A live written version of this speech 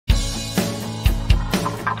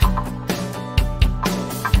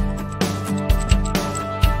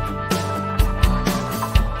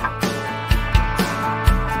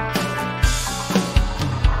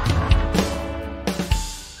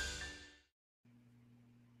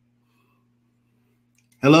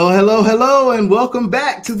Hello, hello, hello, and welcome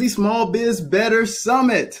back to the Small Biz Better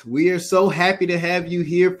Summit. We are so happy to have you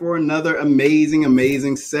here for another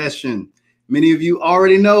amazing session. Many of you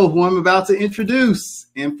already know who I'm about to introduce.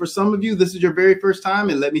 And for some of you, this is your very first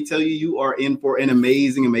time. And let me tell you, you are in for an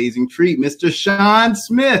amazing treat. Mr. Sean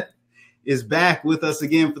Smith is back with us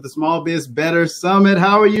again for the Small Biz Better Summit.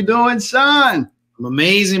 How are you doing, Sean? I'm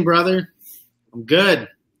amazing, brother. I'm good.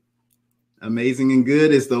 Amazing and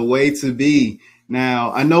good is the way to be.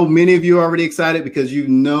 Now, I know many of you are already excited because you've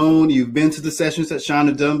been to the sessions that Sean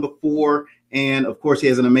had done before. And of course, he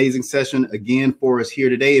has an amazing session again for us here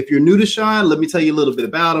today. If you're new to Sean, let me tell you a little bit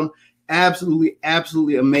about him.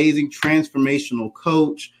 Absolutely amazing transformational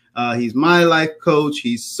coach. He's my life coach.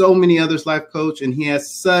 He's so many others' life coach. And he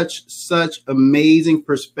has such amazing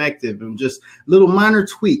perspective and just little minor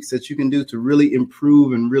tweaks that you can do to really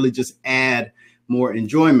improve and really just add more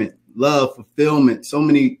enjoyment, love, fulfillment, so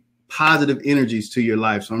many positive energies to your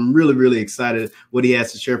life. So I'm really excited what he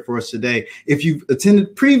has to share for us today. If you've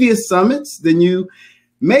attended previous summits, then you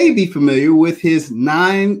may be familiar with his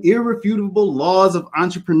 9 irrefutable laws of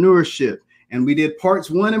entrepreneurship. And we did parts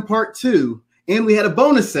 1 and part 2, and we had a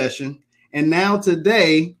bonus session. And now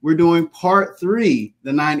today we're doing part 3,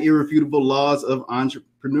 the 9 irrefutable laws of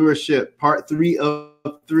entrepreneurship, part 3 of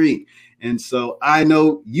 3. And so I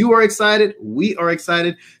know you are excited. We are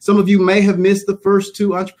excited. Some of you may have missed the first 2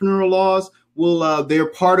 entrepreneurial laws.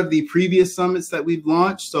 They're part of the previous summits that we've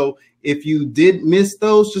launched. So if you did miss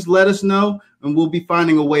those, just let us know. And we'll be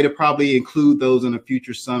finding a way to probably include those in a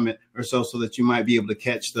future summit or so that you might be able to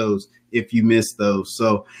catch those if you missed those.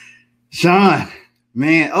 So Sean,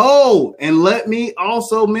 man. Oh, and let me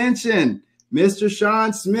also mention Mr.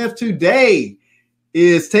 Sean Smith today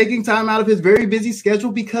is taking time out of his very busy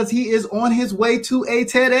schedule because he is on his way to a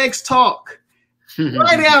TEDx talk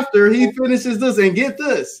right after he finishes this. And get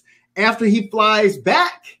this, after he flies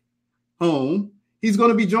back home, he's going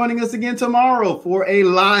to be joining us again tomorrow for a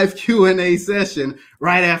live Q&A session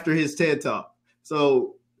right after his TED talk.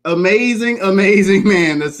 So amazing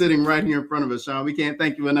man that's sitting right here in front of us, Sean. We can't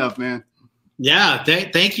thank you enough, man. Yeah,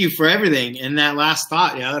 thank you for everything. And that last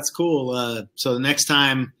thought, yeah, that's cool. So the next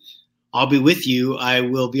time I'll be with you, I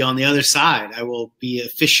will be on the other side. I will be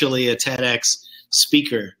officially a TEDx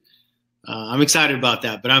speaker. I'm excited about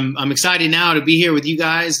that, but I'm excited now to be here with you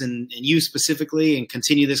guys and you specifically and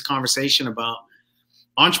continue this conversation about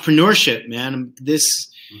entrepreneurship, man.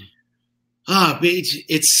 It's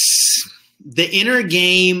the inner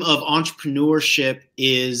game of entrepreneurship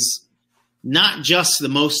is not just the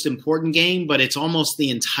most important game, but it's almost the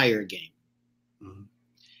entire game.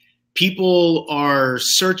 People are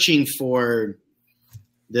searching for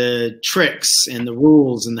the tricks and the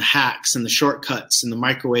rules and the hacks and the shortcuts and the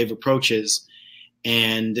microwave approaches,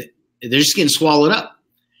 and they're just getting swallowed up.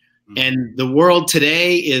 And the world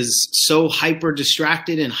today is so hyper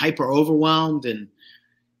distracted and hyper overwhelmed. And,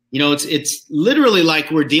 you know, it's literally like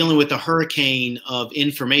we're dealing with a hurricane of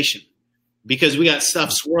information because we got stuff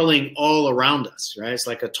swirling all around us, right? It's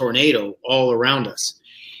like a tornado all around us.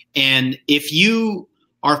 And if you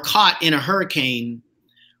are caught in a hurricane,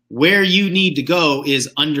 where you need to go is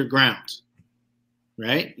underground,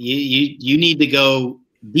 right? You need to go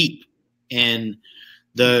deep, and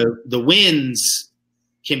the winds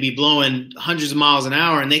can be blowing hundreds of miles an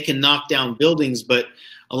hour and they can knock down buildings, but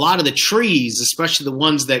a lot of the trees, especially the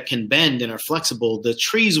ones that can bend and are flexible, the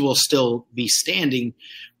trees will still be standing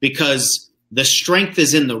because the strength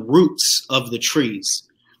is in the roots of the trees.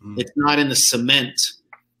 It's not in the cement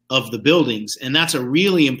of the buildings. And that's a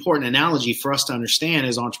really important analogy for us to understand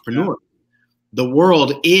as entrepreneurs. Yeah. The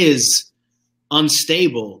world is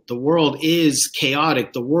unstable. The world is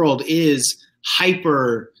chaotic. The world is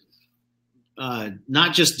hyper,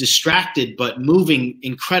 not just distracted, but moving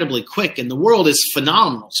incredibly quick. And the world is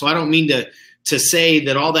phenomenal. So I don't mean to say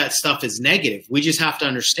that all that stuff is negative. We just have to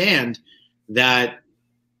understand that,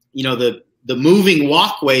 you know, the moving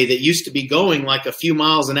walkway that used to be going like a few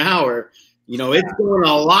miles an hour, you know, it's going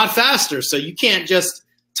a lot faster. So you can't just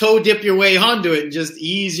toe dip your way onto it and just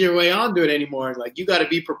ease your way onto it anymore. Like, you got to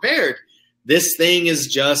be prepared. This thing is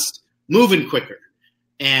just moving quicker.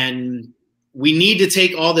 And we need to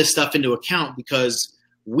take all this stuff into account because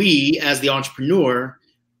we, as the entrepreneur,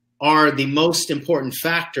 are the most important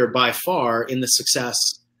factor by far in the success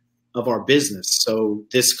of our business. So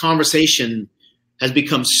this conversation has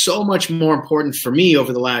become so much more important for me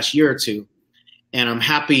over the last year or two. And I'm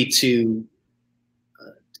happy to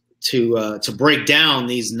break down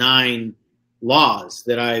these 9 laws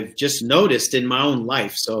that I've just noticed in my own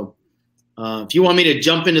life. So if you want me to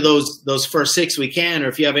jump into those first 6, we can, or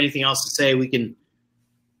if you have anything else to say, we can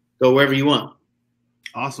go wherever you want.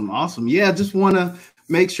 Awesome. Yeah, just want to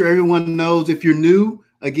make sure everyone knows if you're new,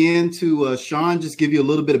 again, to Sean, just give you a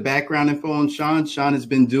little bit of background info on Sean. Sean has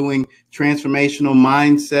been doing transformational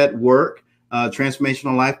mindset work,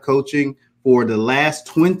 transformational life coaching for the last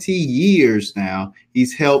 20 years now.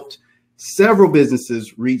 He's helped several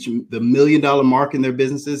businesses reach the $1 million mark in their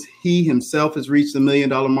businesses. He himself has reached the $1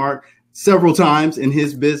 million mark several times in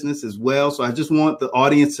his business as well. So I just want the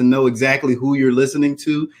audience to know exactly who you're listening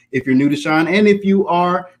to if you're new to Sean. And if you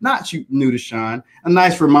are not new to Sean, a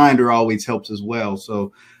nice reminder always helps as well.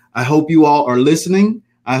 So I hope you all are listening.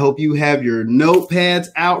 I hope you have your notepads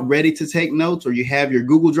out ready to take notes, or you have your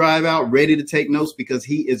Google Drive out ready to take notes, because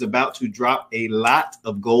he is about to drop a lot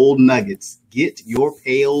of gold nuggets. Get your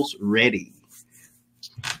pails ready.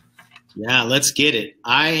 Yeah, let's get it.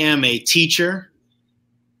 I am a teacher.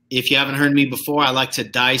 If you haven't heard me before, I like to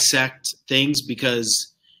dissect things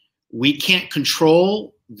because we can't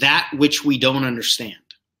control that which we don't understand.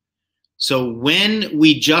 So when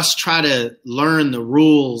we just try to learn the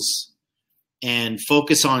rules and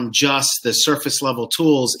focus on just the surface level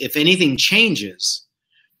tools, if anything changes,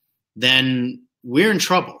 then we're in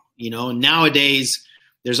trouble. You know, nowadays,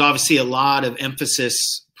 there's obviously a lot of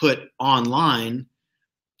emphasis put online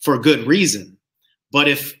for a good reason. But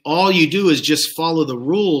if all you do is just follow the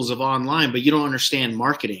rules of online, but you don't understand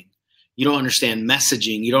marketing, you don't understand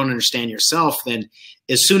messaging, you don't understand yourself, then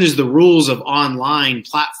as soon as the rules of online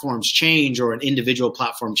platforms change or an individual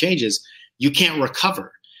platform changes, you can't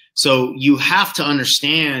recover. So you have to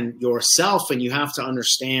understand yourself, and you have to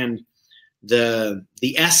understand the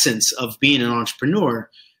essence of being an entrepreneur,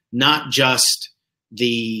 not just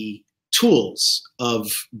the tools of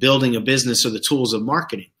building a business or the tools of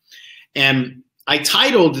marketing. And I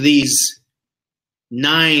titled these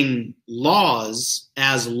 9 laws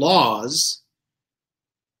as laws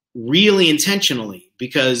really intentionally,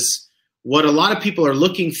 because what a lot of people are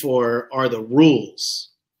looking for are the rules.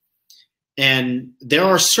 And there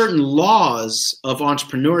are certain laws of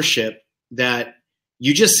entrepreneurship that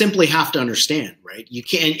you just simply have to understand, right? You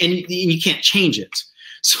can't, and you can't change it.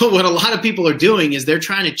 So what a lot of people are doing is they're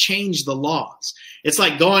trying to change the laws. It's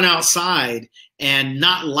like going outside and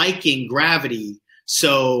not liking gravity.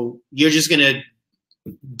 So you're just going to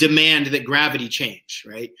demand that gravity change,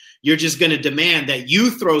 right? You're just going to demand that you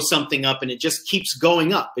throw something up and it just keeps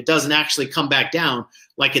going up. It doesn't actually come back down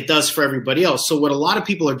like it does for everybody else. So what a lot of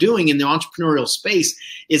people are doing in the entrepreneurial space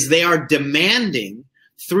is they are demanding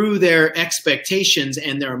through their expectations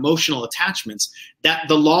and their emotional attachments that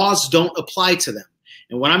the laws don't apply to them.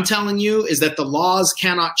 And what I'm telling you is that the laws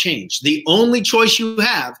cannot change. The only choice you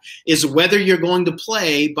have is whether you're going to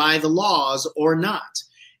play by the laws or not.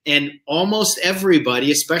 And almost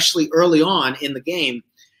everybody, especially early on in the game,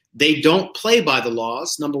 they don't play by the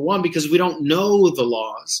laws. Number one, because we don't know the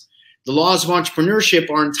laws. The laws of entrepreneurship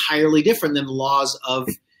are entirely different than the laws of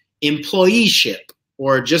employeeship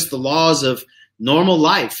or just the laws of normal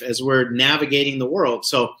life as we're navigating the world.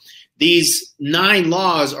 So these 9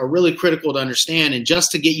 laws are really critical to understand. And just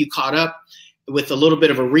to get you caught up with a little bit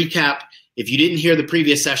of a recap, if you didn't hear the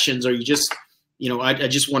previous sessions, or you just, I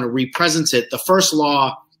just want to re-present it. The first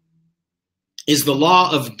law is the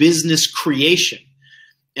law of business creation.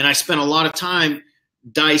 And I spent a lot of time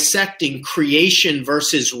dissecting creation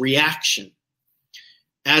versus reaction.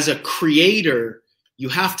 As a creator, you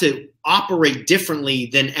have to operate differently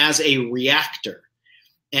than as a reactor.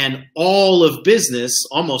 And all of business,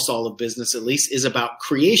 almost all of business at least, is about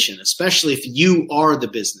creation, especially if you are the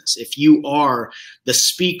business, if you are the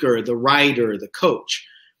speaker, the writer, the coach.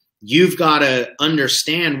 You've got to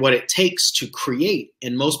understand what it takes to create.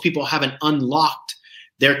 And most people haven't unlocked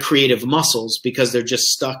their creative muscles because they're just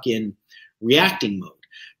stuck in reacting mode.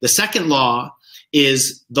 The second law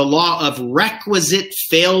is the law of requisite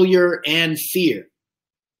failure and fear.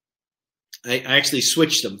 I actually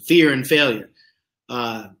switched them, fear and failure.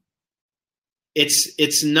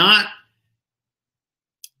 It's not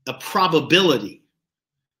a probability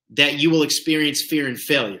that you will experience fear and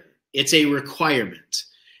failure. It's a requirement.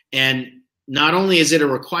 And not only is it a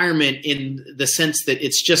requirement in the sense that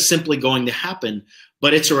it's just simply going to happen,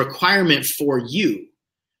 but it's a requirement for you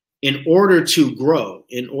in order to grow,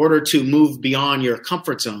 in order to move beyond your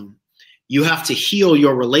comfort zone. You have to heal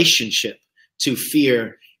your relationship to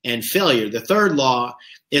fear and failure. The third law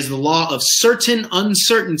is the law of certain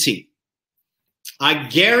uncertainty. I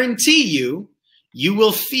guarantee you, you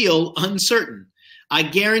will feel uncertain. I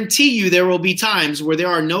guarantee you there will be times where there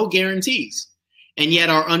are no guarantees. And yet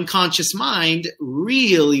our unconscious mind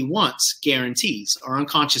really wants guarantees. Our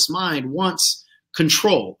unconscious mind wants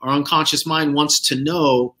control. Our unconscious mind wants to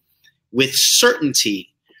know with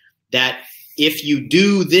certainty that if you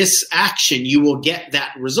do this action, you will get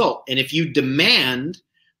that result. And if you demand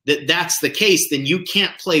that that's the case, then you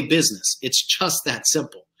can't play business. It's just that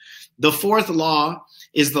simple. The fourth law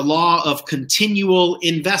is the law of continual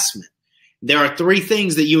investment. There are three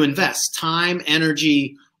things that you invest: time,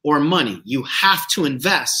 energy, or money. You have to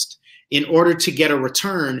invest in order to get a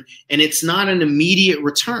return, and it's not an immediate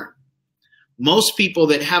return. Most people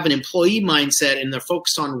that have an employee mindset and they're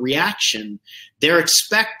focused on reaction, they're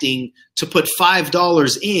expecting to put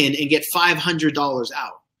 $5 in and get $500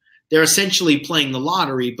 out. They're essentially playing the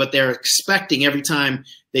lottery, but they're expecting every time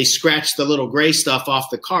they scratch the little gray stuff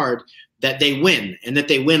off the card that they win, and that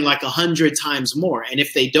they win like 100 times more. And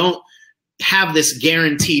if they don't have this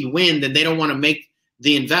guaranteed win, then they don't want to make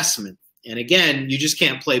the investment. And again, you just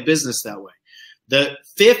can't play business that way. The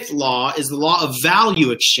fifth law is the law of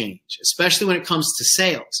value exchange, especially when it comes to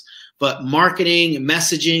sales. But marketing,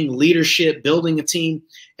 messaging, leadership, building a team,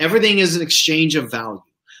 everything is an exchange of value.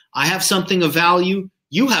 I have something of value,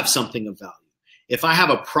 you have something of value. If I have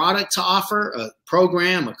a product to offer, a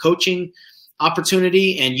program, a coaching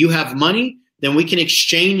opportunity, and you have money, then we can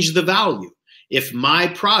exchange the value. If my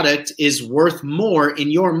product is worth more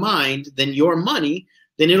in your mind than your money,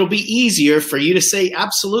 then it'll be easier for you to say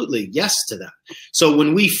absolutely yes to that. So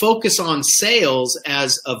when we focus on sales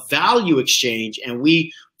as a value exchange and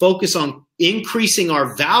we focus on increasing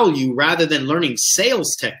our value rather than learning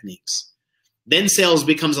sales techniques, then sales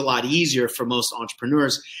becomes a lot easier for most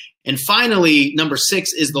entrepreneurs. And finally, number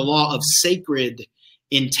 6 is the law of sacred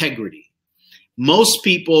integrity. Most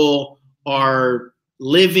people are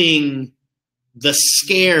living the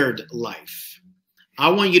scared life. I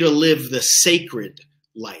want you to live the sacred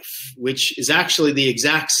life, which is actually the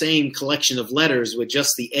exact same collection of letters with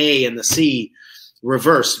just the A and the C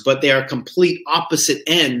reversed, but they are complete opposite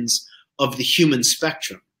ends of the human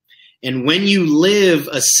spectrum. And when you live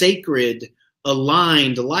a sacred,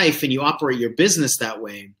 aligned life and you operate your business that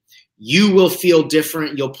way, you will feel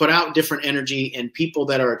different. You'll put out different energy, and people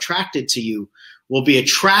that are attracted to you will be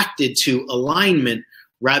attracted to alignment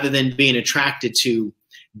rather than being attracted to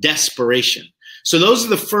desperation. So those are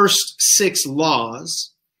the first 6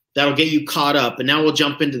 laws that'll get you caught up. And now we'll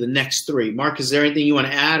jump into the next 3. Mark, is there anything you want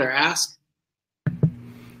to add or ask?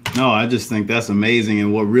 No, I just think that's amazing.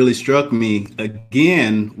 And what really struck me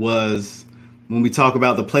again was when we talk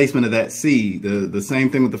about the placement of that C, the same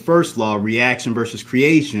thing with the first law, reaction versus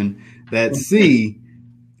creation, that C,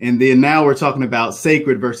 and then now we're talking about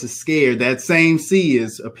sacred versus scared. That same C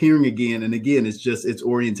is appearing again and again. It's just its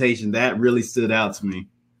orientation. That really stood out to me.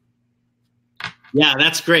 Yeah,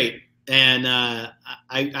 that's great. And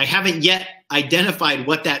I haven't yet identified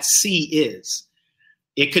what that C is.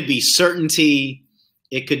 It could be certainty.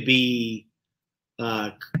 It could be,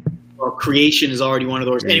 or creation is already one of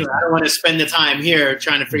those. Anyway, I don't want to spend the time here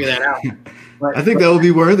trying to figure that out. But, I think that would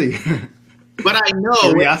be worthy. But I know.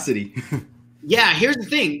 Curiosity. Yeah, here's the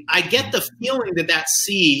thing. I get the feeling that that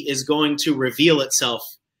C is going to reveal itself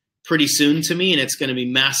pretty soon to me, and it's going to be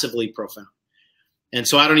massively profound. And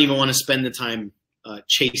so I don't even want to spend the time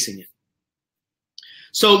chasing it.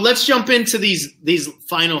 So let's jump into these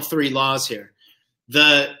final 3 laws here.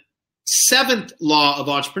 The 7th law of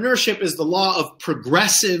entrepreneurship is the law of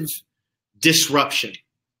progressive disruption.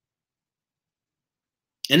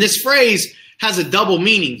 And this phrase has a double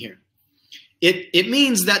meaning here. It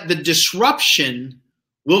means that the disruption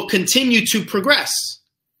will continue to progress.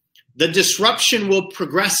 The disruption will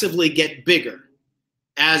progressively get bigger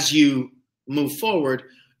as you move forward.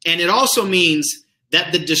 And it also means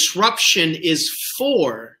that the disruption is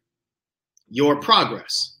for your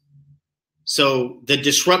progress. So the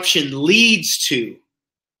disruption leads to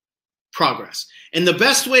progress. And the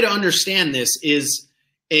best way to understand this is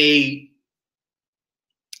a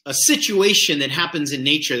situation that happens in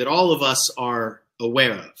nature that all of us are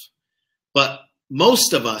aware of. But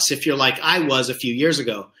most of us, if you're like I was a few years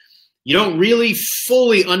ago, you don't really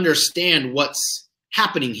fully understand what's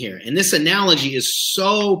happening here. And this analogy is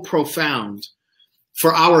so profound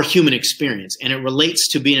for our human experience, and it relates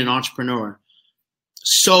to being an entrepreneur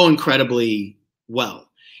so incredibly well.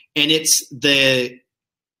 And it's the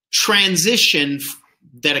transition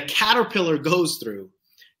that a caterpillar goes through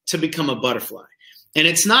to become a butterfly. And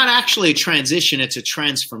it's not actually a transition, it's a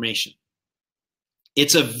transformation.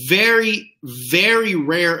 It's a very, very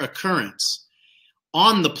rare occurrence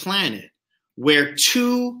on the planet where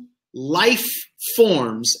 2 life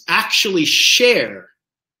forms actually share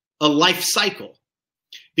a life cycle.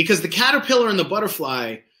 Because the caterpillar and the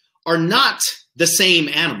butterfly are not the same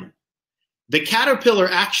animal. The caterpillar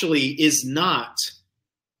actually is not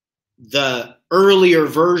the earlier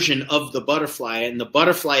version of the butterfly, and the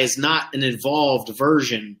butterfly is not an evolved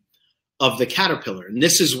version of the caterpillar. And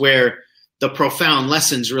this is where the profound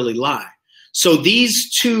lessons really lie. So these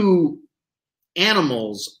two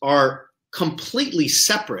animals are completely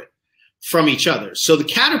separate from each other. So the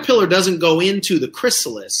caterpillar doesn't go into the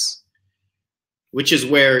chrysalis, which is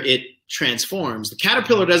where it transforms. The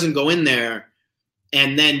caterpillar doesn't go in there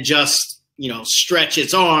and then just, stretch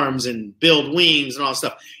its arms and build wings and all that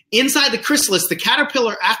stuff. Inside the chrysalis, the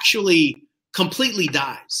caterpillar actually completely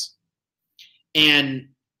dies and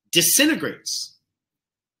disintegrates.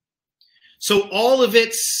 So all of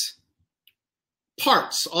its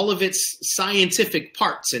parts, all of its scientific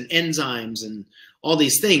parts and enzymes and all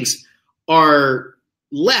these things are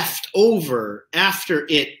left over after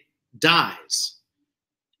it dies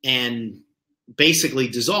and basically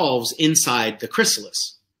dissolves inside the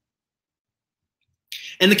chrysalis.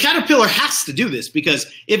 And the caterpillar has to do this, because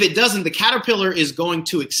if it doesn't, the caterpillar is going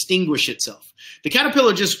to extinguish itself. The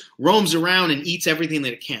caterpillar just roams around and eats everything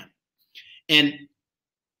that it can. And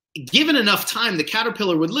given enough time, the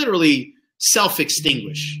caterpillar would literally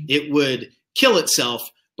self-extinguish. It would kill itself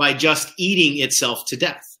by just eating itself to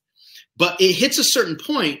death. But it hits a certain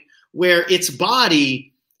point where its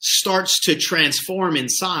body starts to transform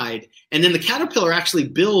inside, and then the caterpillar actually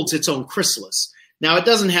builds its own chrysalis. Now, it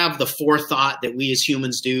doesn't have the forethought that we as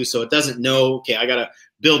humans do, so it doesn't know, okay, I got to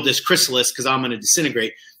build this chrysalis because I'm going to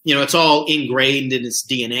disintegrate. It's all ingrained in its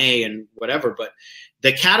DNA and whatever, but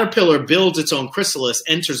the caterpillar builds its own chrysalis,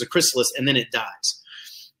 enters a chrysalis, and then it dies.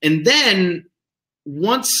 And then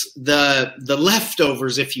once the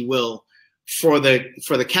leftovers, if you will, for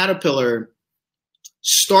the caterpillar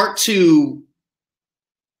start to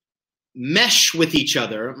mesh with each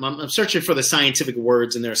other. I'm searching for the scientific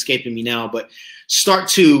words and they're escaping me now, but start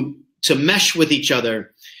to mesh with each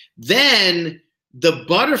other, then the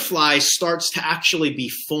butterfly starts to actually be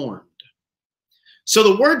formed. So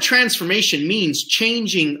the word transformation means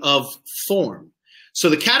changing of form. So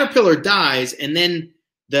the caterpillar dies and then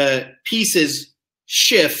the pieces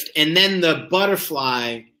shift and then the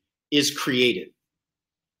butterfly is created.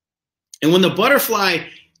 And when the butterfly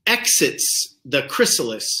exits the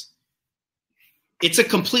chrysalis, it's a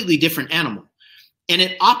completely different animal, and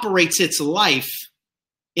it operates its life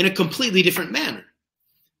in a completely different manner.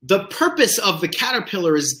 The purpose of the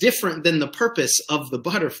caterpillar is different than the purpose of the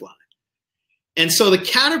butterfly. And so the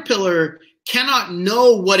caterpillar cannot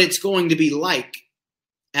know what it's going to be like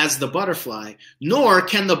as the butterfly, nor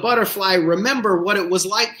can the butterfly remember what it was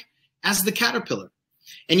like as the caterpillar.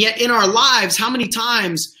 And yet in our lives, how many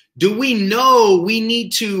times do we know we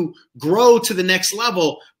need to grow to the next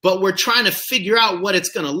level, but we're trying to figure out what it's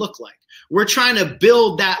going to look like? We're trying to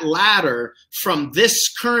build that ladder from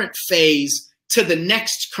this current phase to the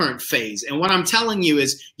next current phase. And what I'm telling you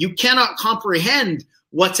is you cannot comprehend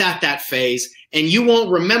what's at that phase, and you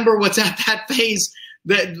won't remember what's at that phase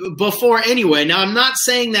before anyway. Now, I'm not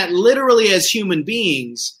saying that literally as human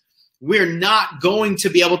beings, we're not going to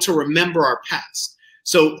be able to remember our past.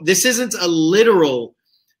 So this isn't a literal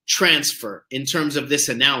transfer in terms of this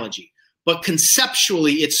analogy, but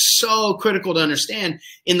conceptually it's so critical to understand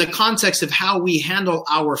in the context of how we handle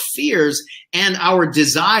our fears and our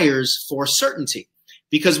desires for certainty,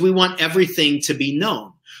 because we want everything to be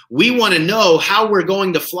known. We want to know how we're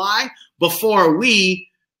going to fly before we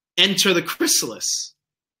enter the chrysalis.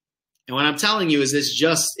 And what I'm telling you is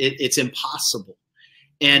it's impossible.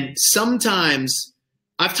 And sometimes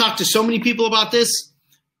I've talked to so many people about this.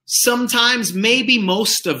 Sometimes, maybe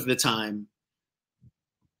most of the time,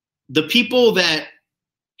 the people that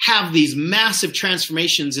have these massive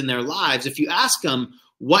transformations in their lives, if you ask them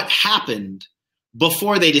what happened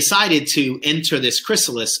before they decided to enter this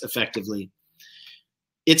chrysalis effectively,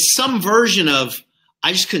 it's some version of,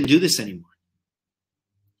 I just couldn't do this anymore.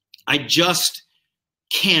 I just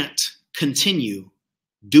can't continue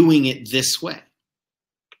doing it this way.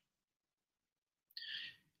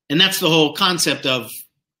 And that's the whole concept of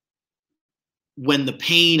when the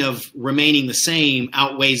pain of remaining the same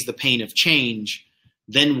outweighs the pain of change,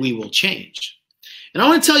 then we will change. And I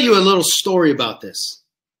want to tell you a little story about this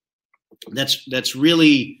that's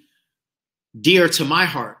really dear to my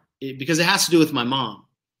heart because it has to do with my mom.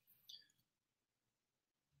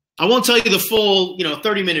 I won't tell you the full,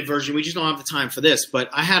 30-minute version. We just don't have the time for this. But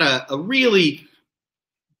I had a really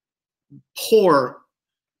poor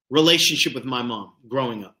relationship with my mom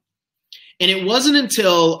growing up. And it wasn't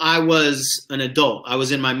until I was an adult, I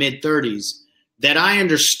was in my mid-30s, that I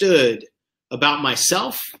understood about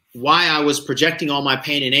myself, why I was projecting all my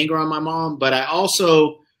pain and anger on my mom, but I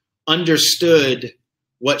also understood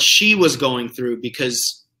what she was going through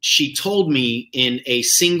because she told me in a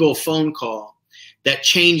single phone call that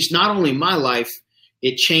changed not only my life,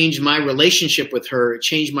 It changed my relationship with her. It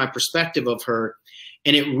changed my perspective of her.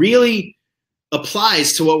 And it really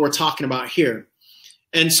applies to what we're talking about here.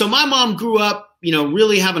 And so my mom grew up, you know,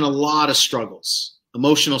 really having a lot of struggles,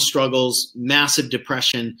 emotional struggles, massive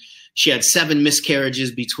depression. She had 7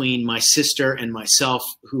 miscarriages between my sister and myself,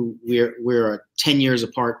 who we're 10 years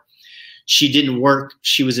apart. She didn't work.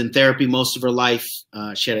 She was in therapy most of her life.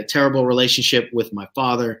 She had a terrible relationship with my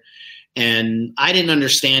father. And I didn't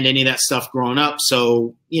understand any of that stuff growing up.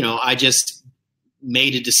 So, you know, I just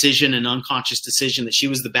made a decision, an unconscious decision, that she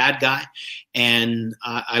was the bad guy, and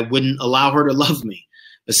I wouldn't allow her to love me,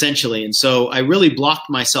 essentially. And so I really blocked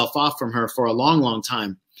myself off from her for a long, long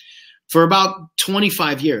time, for about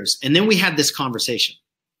 25 years. And then we had this conversation,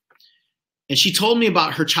 and she told me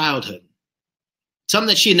about her childhood, something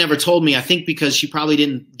that she had never told me, I think because she probably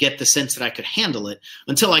didn't get the sense that I could handle it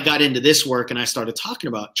until I got into this work and I started talking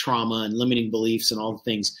about trauma and limiting beliefs and all the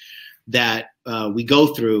things that we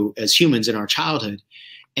go through as humans in our childhood.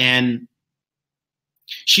 And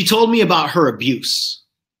she told me about her abuse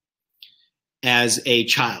as a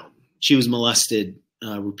child. She was molested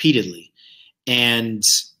repeatedly. And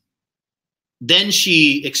then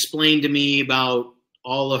she explained to me about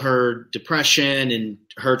all of her depression and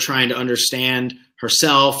her trying to understand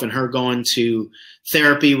herself and her going to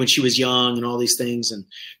therapy when she was young and all these things. And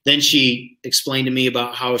then she explained to me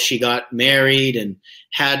about how she got married and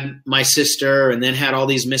had my sister and then had all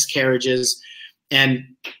these miscarriages.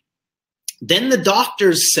 And then the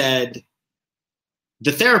doctors said,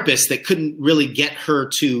 the therapist that couldn't really get her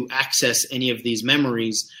to access any of these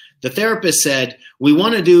memories, the therapist said, we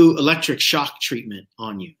want to do electric shock treatment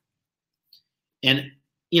on you. And,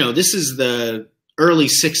 you know, this is the early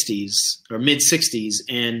 60s or mid 60s.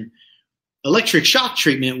 And electric shock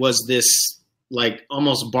treatment was this like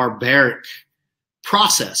almost barbaric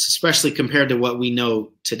process, especially compared to what we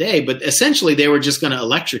know today. But essentially they were just going to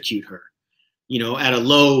electrocute her, you know, at a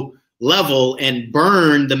low level and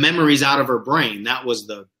burn the memories out of her brain. That was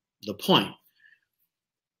the point.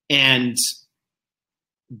 And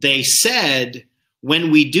they said,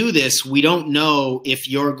 when we do this, we don't know if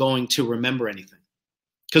you're going to remember anything.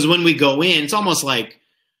 Because when we go in, it's almost like,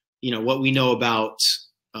 you know, what we know about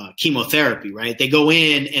chemotherapy, right? They go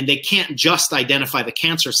in and they can't just identify the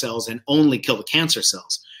cancer cells and only kill the cancer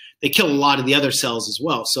cells. They kill a lot of the other cells as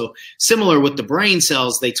well. So similar with the brain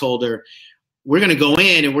cells, they told her, we're going to go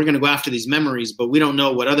in and we're going to go after these memories, but we don't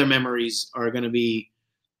know what other memories are going to be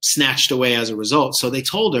snatched away as a result. So they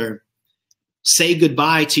told her, say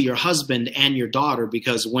goodbye to your husband and your daughter,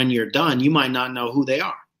 because when you're done, you might not know who they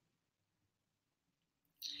are.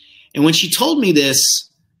 And when she told me this,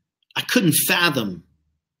 I couldn't fathom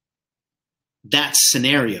that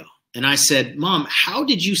scenario. And I said, Mom, how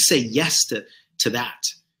did you say yes to that?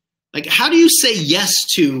 Like, how do you say yes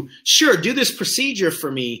to, sure, do this procedure for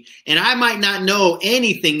me, and I might not know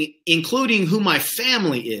anything, including who my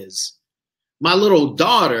family is, my little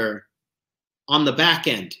daughter on the back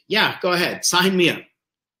end. Yeah, go ahead, sign me up.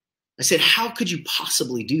 I said, how could you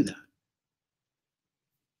possibly do that?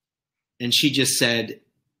 And she just said,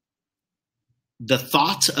 the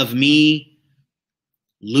thought of me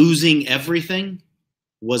losing everything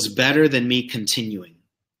was better than me continuing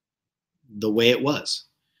the way it was,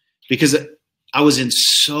 because I was in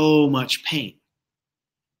so much pain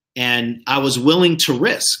and I was willing to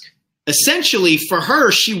risk. Essentially, for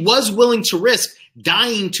her, she was willing to risk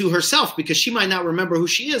dying to herself because she might not remember who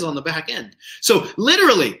she is on the back end. So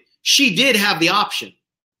literally, she did have the option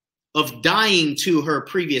of dying to her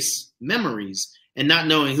previous memories and not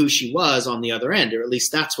knowing who she was on the other end, or at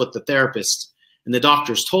least that's what the therapist and the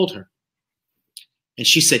doctors told her. And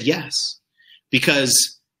she said yes,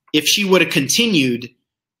 because if she would have continued,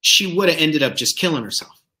 she would have ended up just killing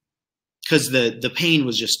herself because the pain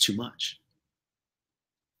was just too much.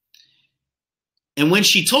 And when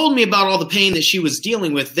she told me about all the pain that she was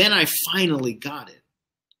dealing with, then I finally got it.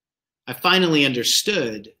 I finally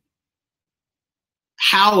understood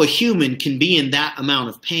how a human can be in that amount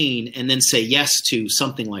of pain and then say yes to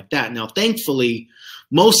something like that. Now, thankfully,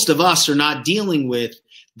 most of us are not dealing with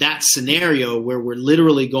that scenario where we're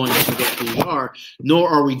literally going to forget who we are, nor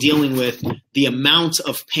are we dealing with the amount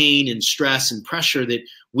of pain and stress and pressure that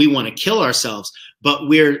we want to kill ourselves. But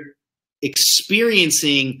we're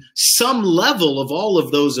experiencing some level of all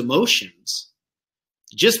of those emotions.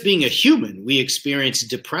 Just being a human, we experience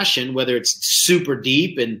depression, whether it's super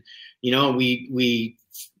deep and, you know, we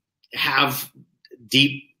have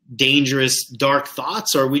deep, dangerous, dark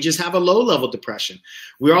thoughts, or we just have a low-level depression.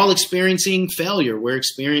 We're all experiencing failure. We're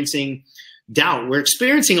experiencing doubt. We're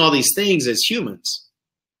experiencing all these things as humans.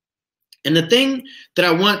 And the thing that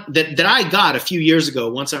I want, that I got a few years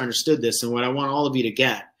ago, once I understood this, and what I want all of you to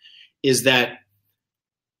get, is that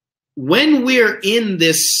when we're in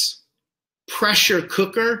this pressure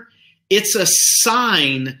cooker, it's a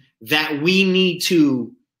sign that we need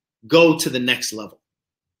to go to the next level.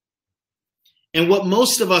 And what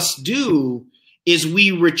most of us do is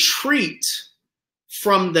we retreat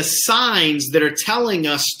from the signs that are telling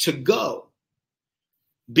us to go,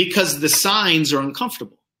 because the signs are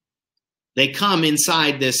uncomfortable. They come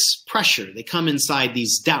inside this pressure. They come inside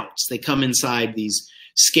these doubts. They come inside these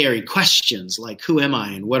scary questions like, who am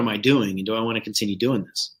I and what am I doing? And do I want to continue doing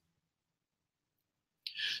this?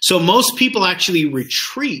 So most people actually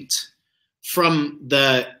retreat from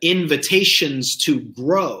the invitations to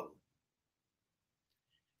grow.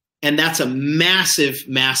 And that's a massive,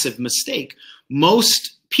 massive mistake.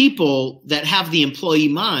 Most people that have the employee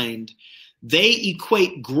mind, they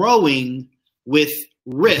equate growing with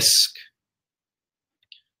risk.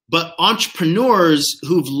 But entrepreneurs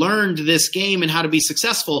who've learned this game and how to be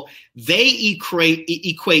successful, they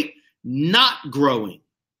equate not growing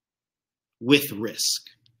with risk.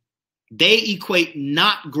 They equate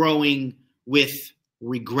not growing with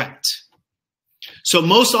regret. So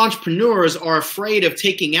most entrepreneurs are afraid of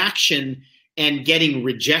taking action and getting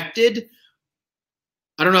rejected.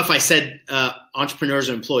 I don't know if I said entrepreneurs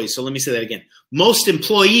or employees, so let me say that again. Most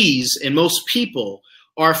employees and most people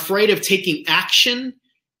are afraid of taking action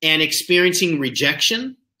and experiencing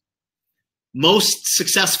rejection. Most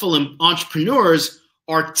successful entrepreneurs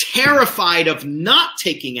are terrified of not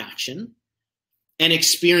taking action and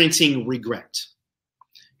experiencing regret.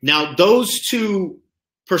 Now, those two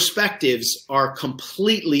perspectives are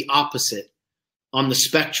completely opposite on the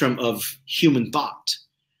spectrum of human thought.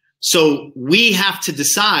 So we have to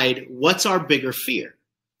decide, what's our bigger fear?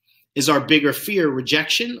 Is our bigger fear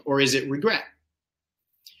rejection, or is it regret?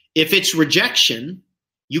 If it's rejection,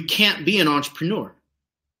 you can't be an entrepreneur,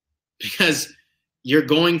 because you're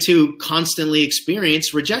going to constantly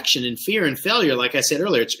experience rejection and fear and failure. Like I said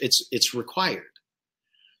earlier, it's required.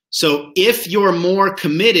 So if you're more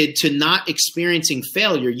committed to not experiencing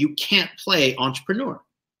failure, you can't play entrepreneur.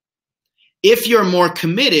 If you're more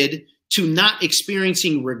committed to not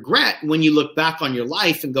experiencing regret when you look back on your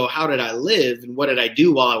life and go, how did I live and what did I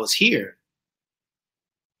do while I was here?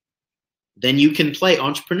 Then you can play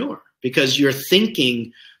entrepreneur, because you're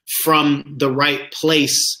thinking from the right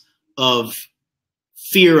place of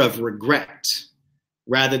fear of regret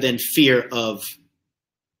rather than fear of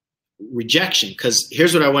rejection. Because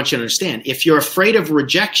here's what I want you to understand. If you're afraid of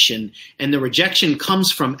rejection and the rejection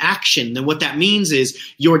comes from action, then what that means is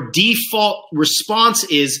your default response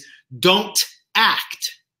is don't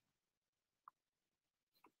act.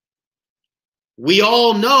 We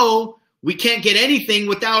all know we can't get anything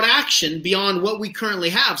without action beyond what we currently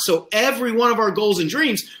have. So every one of our goals and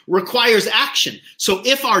dreams requires action. So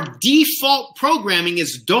if our default programming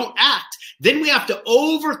is don't act, then we have to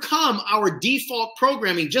overcome our default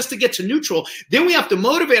programming just to get to neutral. Then we have to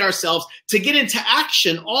motivate ourselves to get into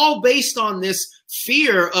action, all based on this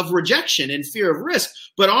fear of rejection and fear of risk.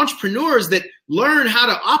 But entrepreneurs that learn how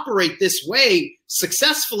to operate this way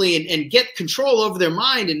successfully and get control over their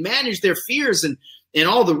mind and manage their fears and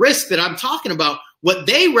all the risks that I'm talking about, what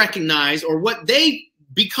they recognize or what they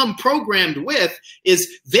become programmed with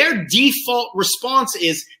is their default response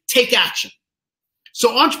is take action.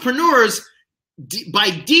 So entrepreneurs by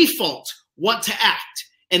default want to act.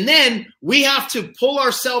 And then we have to pull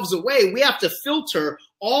ourselves away. We have to filter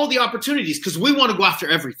all the opportunities because we want to go after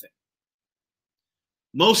everything.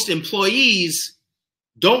 Most employees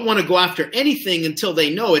don't want to go after anything until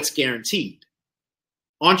they know it's guaranteed.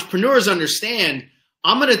 Entrepreneurs understand,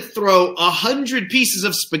 I'm going to throw 100 pieces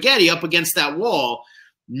of spaghetti up against that wall.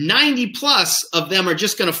 90 plus of them are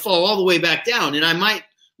just going to fall all the way back down. And I might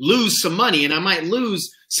lose some money and I might lose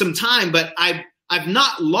some time, but I've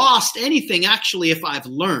not lost anything actually if I've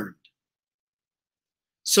learned.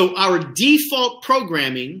 So our default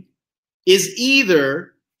programming is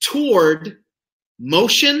either toward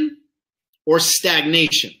motion or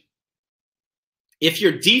stagnation. If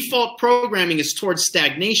your default programming is towards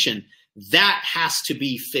stagnation, that has to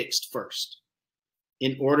be fixed first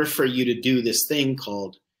in order for you to do this thing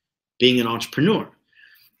called being an entrepreneur.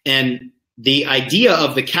 And the idea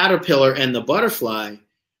of the caterpillar and the butterfly,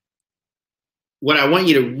 what I want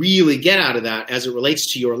you to really get out of that as it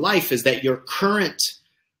relates to your life is that your current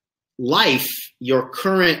life, your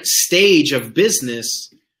current stage of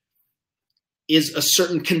business is a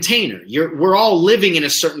certain container. We're all living in a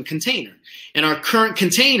certain container. And our current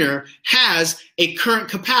container has a current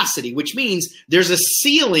capacity, which means there's a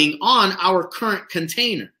ceiling on our current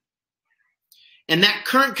container. And that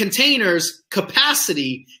current container's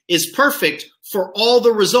capacity is perfect for all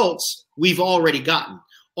the results we've already gotten.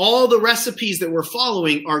 All the recipes that we're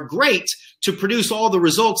following are great to produce all the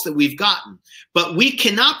results that we've gotten. But we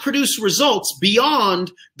cannot produce results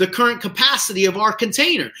beyond the current capacity of our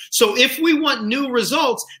container. So if we want new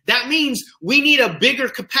results, that means we need a bigger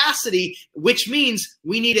capacity, which means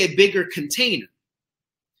we need a bigger container.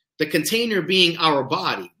 The container being our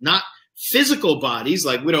body, not physical bodies,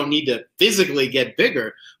 like we don't need to physically get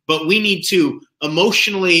bigger, but we need to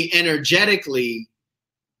emotionally, energetically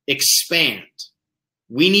expand.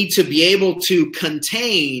 We need to be able to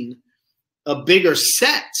contain a bigger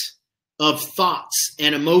set of thoughts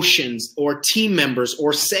and emotions or team members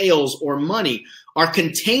or sales or money. Our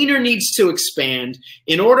container needs to expand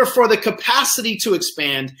in order for the capacity to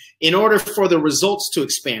expand, in order for the results to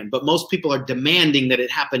expand. But most people are demanding that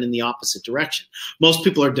it happen in the opposite direction. Most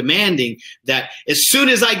people are demanding that as soon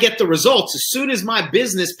as I get the results, as soon as my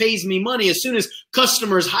business pays me money, as soon as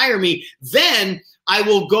customers hire me, then I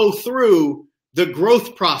will go through the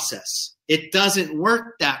growth process. It doesn't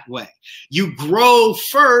work that way. You grow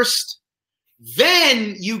first,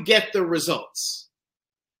 then you get the results.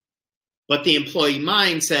 But the employee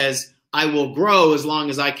mind says, I will grow as long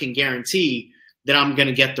as I can guarantee that I'm going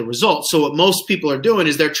to get the results. So what most people are doing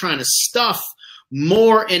is they're trying to stuff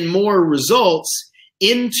more and more results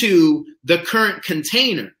into the current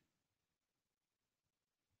container.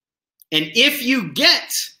 And if you get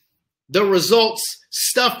the results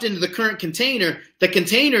stuffed into the current container, the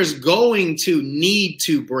container is going to need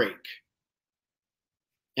to break.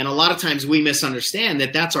 And a lot of times we misunderstand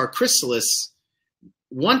that that's our chrysalis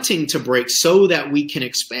wanting to break so that we can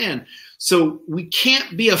expand. So we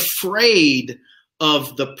can't be afraid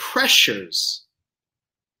of the pressures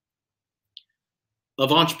of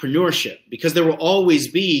entrepreneurship, because there will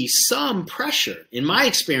always be some pressure, in my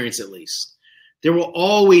experience at least. There will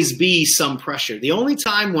always be some pressure. The only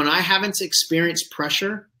time when I haven't experienced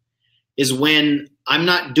pressure is when I'm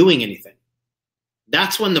not doing anything.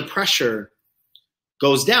 That's when the pressure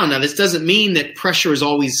goes down. Now, this doesn't mean that pressure is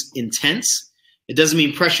always intense. It doesn't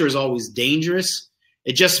mean pressure is always dangerous.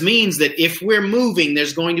 It just means that if we're moving,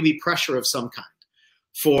 there's going to be pressure of some kind.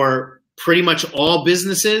 For pretty much all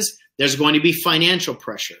businesses, there's going to be financial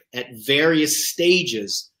pressure at various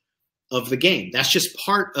stages of the game. That's just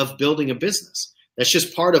part of building a business. That's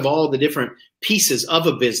just part of all the different pieces of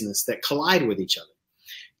a business that collide with each other.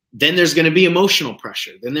 Then there's going to be emotional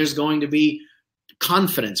pressure. Then there's going to be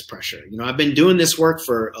confidence pressure. You know, I've been doing this work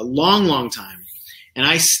for a long, long time, and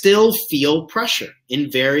I still feel pressure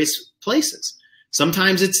in various places.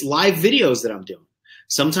 Sometimes it's live videos that I'm doing.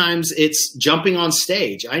 Sometimes it's jumping on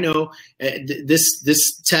stage. I know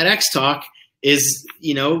this TEDx talk is,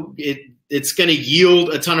 you know, it's going to yield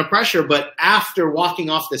a ton of pressure, but after walking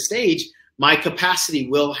off the stage, my capacity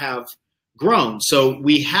will have grown. So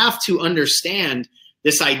we have to understand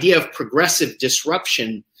this idea of progressive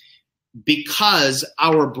disruption, because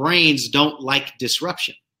our brains don't like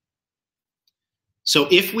disruption. So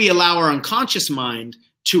if we allow our unconscious mind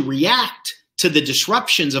to react to the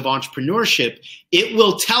disruptions of entrepreneurship, it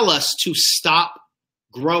will tell us to stop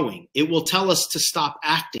growing. It will tell us to stop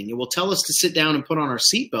acting. It will tell us to sit down and put on our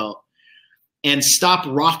seatbelt and stop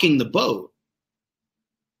rocking the boat.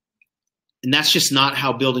 And that's just not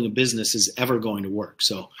how building a business is ever going to work.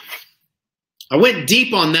 So I went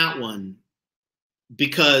deep on that one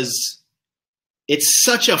because it's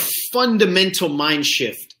such a fundamental mind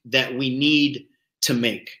shift that we need to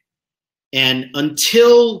make. And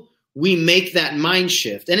until we make that mind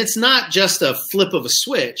shift, and it's not just a flip of a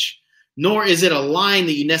switch, nor is it a line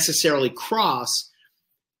that you necessarily cross,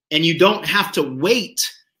 and you don't have to wait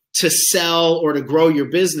to sell or to grow your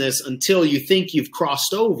business until you think you've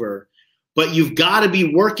crossed over, but you've got to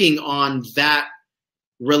be working on that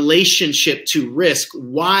relationship to risk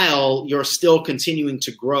while you're still continuing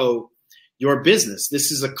to grow your business.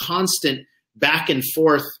 This is a constant back and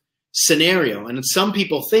forth scenario. And some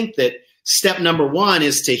people think that step number one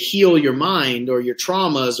is to heal your mind or your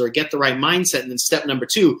traumas or get the right mindset. And then step number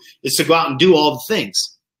two is to go out and do all the things.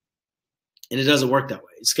 And it doesn't work that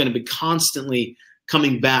way. It's going to be constantly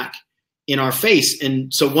coming back in our face.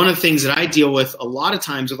 And so one of the things that I deal with a lot of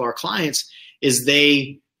times with our clients is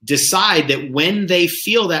they decide that when they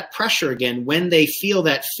feel that pressure again, when they feel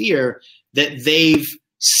that fear, that they've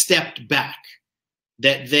stepped back,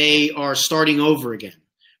 that they are starting over again,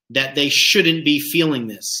 that they shouldn't be feeling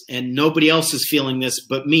this and nobody else is feeling this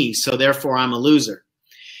but me, so therefore I'm a loser.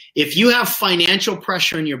 If you have financial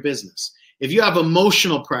pressure in your business, if you have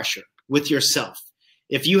emotional pressure with yourself,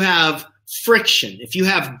 if you have friction, if you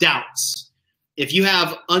have doubts, if you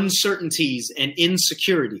have uncertainties and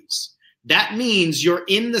insecurities, that means you're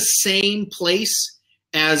in the same place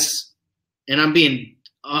as, and I'm being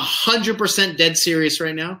 100% dead serious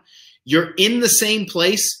right now, you're in the same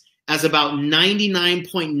place as about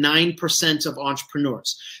 99.9% of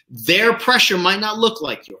entrepreneurs. Their pressure might not look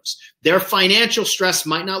like yours. Their financial stress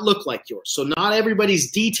might not look like yours. So not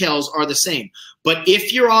everybody's details are the same. But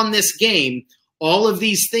if you're on this game, all of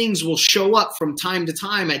these things will show up from time to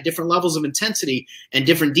time at different levels of intensity and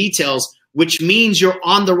different details, which means you're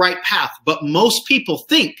on the right path. But most people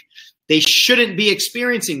think they shouldn't be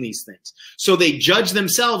experiencing these things. So they judge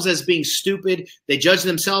themselves as being stupid. They judge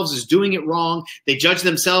themselves as doing it wrong. They judge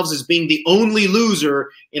themselves as being the only loser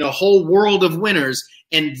in a whole world of winners.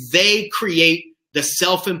 And they create the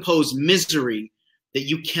self-imposed misery that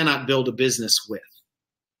you cannot build a business with.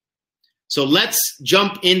 So let's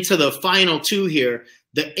jump into the final two here.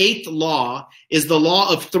 The 8th law is the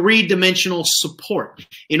law of 3-dimensional support.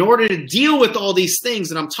 In order to deal with all these things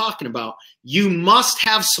that I'm talking about, you must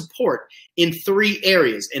have support in 3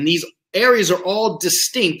 areas. And these areas are all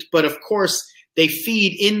distinct, but of course, they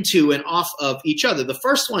feed into and off of each other. The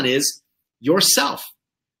first one is yourself.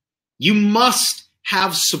 You must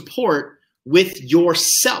have support with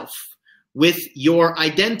yourself, with your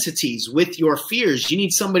identities, with your fears. You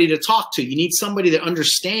need somebody to talk to. You need somebody that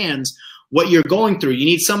understands what you're going through. You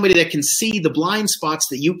need somebody that can see the blind spots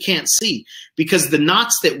that you can't see, because the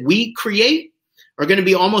knots that we create are going to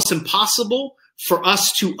be almost impossible for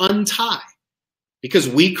us to untie, because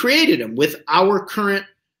we created them with our current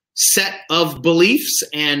set of beliefs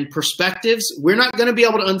and perspectives. We're not going to be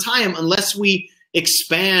able to untie them unless we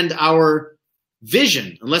expand our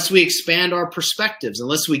vision, unless we expand our perspectives,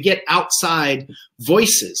 unless we get outside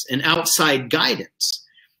voices and outside guidance.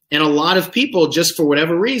 And a lot of people, just for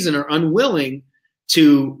whatever reason, are unwilling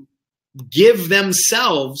to give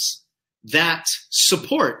themselves that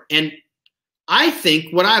support. And I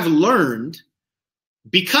think what I've learned,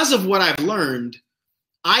 because of what I've learned,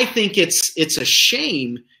 I think it's a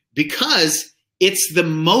shame, because it's the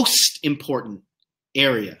most important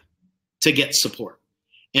area to get support.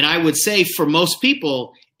 And I would say for most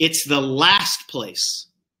people, it's the last place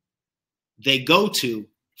they go to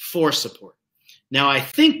for support. Now, I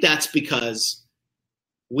think that's because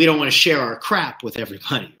we don't want to share our crap with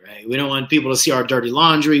everybody, right? We don't want people to see our dirty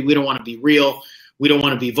laundry. We don't want to be real. We don't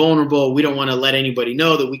want to be vulnerable. We don't want to let anybody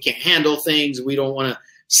know that we can't handle things. We don't want to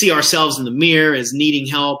see ourselves in the mirror as needing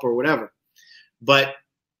help or whatever. But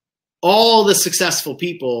all the successful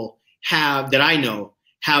people that I know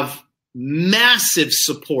have massive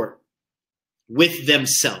support with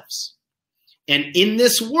themselves. And in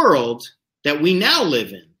this world that we now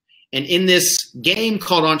live in, and in this game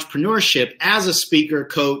called entrepreneurship, as a speaker,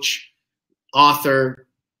 coach, author,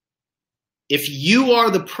 if you are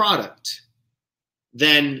the product,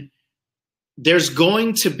 then there's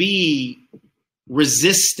going to be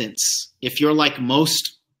resistance. If you're like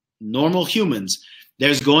most normal humans,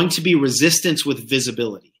 there's going to be resistance with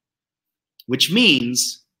visibility, which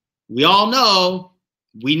means we all know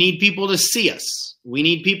we need people to see us. We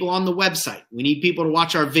need people on the website. We need people to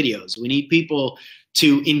watch our videos. We need people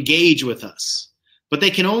to engage with us. But they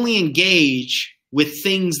can only engage with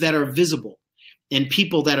things that are visible and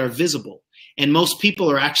people that are visible. And most people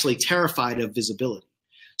are actually terrified of visibility.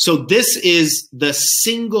 So this is the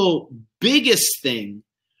single biggest thing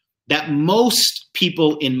that most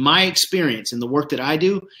people, in my experience, in the work that I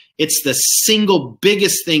do, it's the single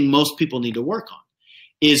biggest thing most people need to work on,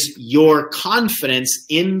 is your confidence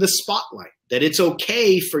in the spotlight, that it's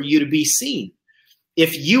okay for you to be seen.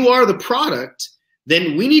 If you are the product,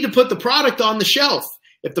 then we need to put the product on the shelf.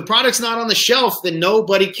 If the product's not on the shelf, then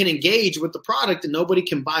nobody can engage with the product and nobody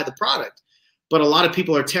can buy the product. But a lot of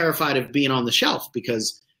people are terrified of being on the shelf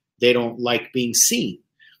because they don't like being seen.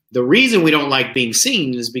 The reason we don't like being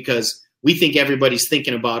seen is because we think everybody's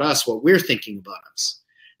thinking about us what we're thinking about us.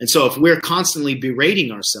 And so if we're constantly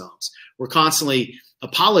berating ourselves, we're constantly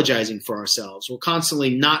apologizing for ourselves, we're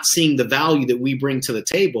constantly not seeing the value that we bring to the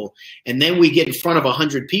table, and then we get in front of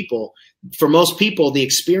 100 people, for most people, the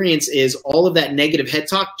experience is all of that negative head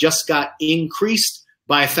talk just got increased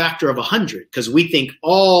by a factor of 100, because we think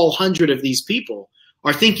all 100 of these people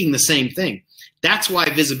are thinking the same thing. That's why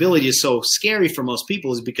visibility is so scary for most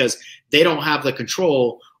people, is because they don't have the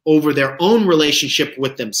control over their own relationship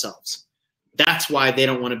with themselves. That's why they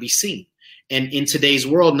don't want to be seen. And in today's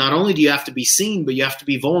world, not only do you have to be seen, but you have to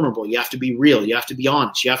be vulnerable. You have to be real. You have to be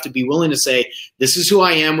honest. You have to be willing to say, this is who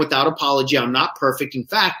I am without apology. I'm not perfect. In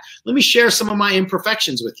fact, let me share some of my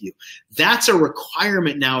imperfections with you. That's a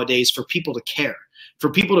requirement nowadays for people to care. For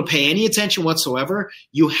people to pay any attention whatsoever,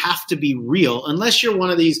 you have to be real, unless you're one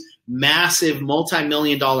of these massive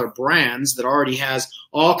multi-million-dollar brands that already has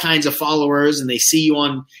all kinds of followers and they see you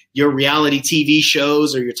on your reality TV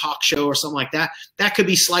shows or your talk show or something like that, that could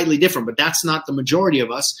be slightly different, but that's not the majority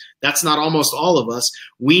of us. That's not almost all of us.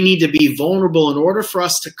 We need to be vulnerable in order for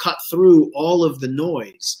us to cut through all of the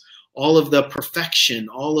noise, all of the perfection,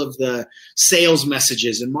 all of the sales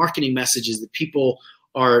messages and marketing messages that people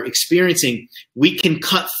are experiencing. We can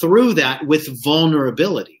cut through that with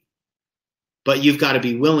vulnerability, but you've got to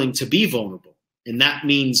be willing to be vulnerable. And that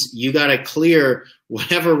means you got to clear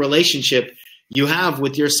whatever relationship you have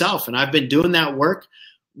with yourself. And I've been doing that work.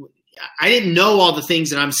 I didn't know all the things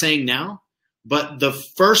that I'm saying now, but the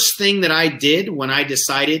first thing that I did when I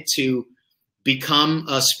decided to become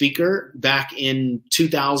a speaker back in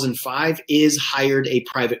 2005 is hired a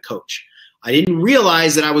private coach. I didn't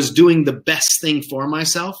realize that I was doing the best thing for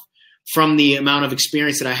myself from the amount of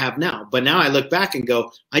experience that I have now. But now I look back and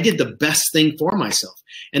go, I did the best thing for myself.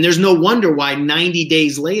 And there's no wonder why 90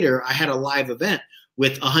 days later, I had a live event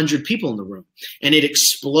with 100 people in the room. And it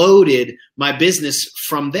exploded my business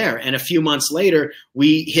from there. And a few months later,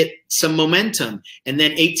 we hit some momentum. And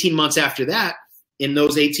then 18 months after that, in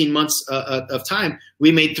those 18 months of time,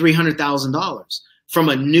 we made $300,000 from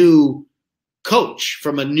a new coach,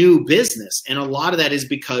 from a new business. And a lot of that is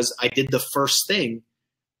because I did the first thing,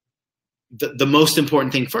 the most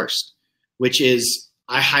important thing first, which is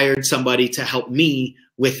I hired somebody to help me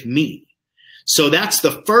with me. So that's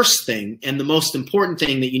the first thing and the most important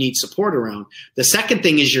thing that you need support around. The second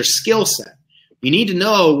thing is your skill set. You need to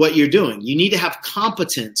know what you're doing. You need to have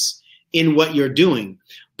competence in what you're doing.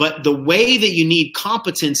 But the way that you need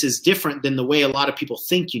competence is different than the way a lot of people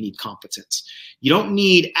think you need competence. You don't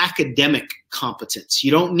need academic competence.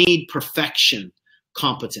 You don't need perfection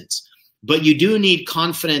competence. But you do need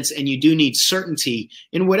confidence and you do need certainty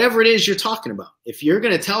in whatever it is you're talking about. If you're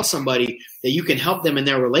going to tell somebody that you can help them in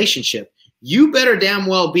their relationship, you better damn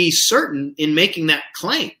well be certain in making that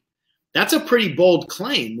claim. That's a pretty bold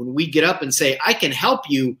claim when we get up and say, I can help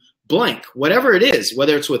you blank, whatever it is,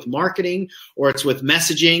 whether it's with marketing or it's with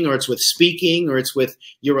messaging or it's with speaking or it's with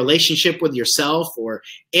your relationship with yourself or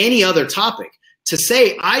any other topic. To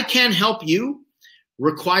say I can help you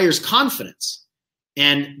requires confidence.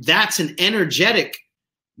 And that's an energetic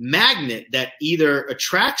magnet that either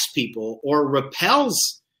attracts people or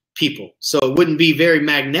repels people. So it wouldn't be very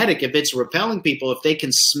magnetic if it's repelling people. If they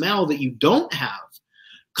can smell that you don't have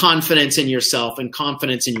confidence in yourself and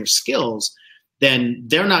confidence in your skills, then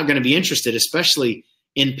they're not going to be interested, especially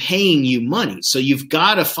in paying you money. So you've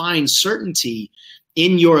got to find certainty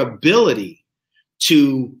in your ability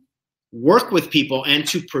to work with people and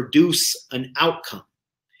to produce an outcome.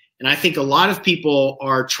 And I think a lot of people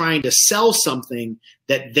are trying to sell something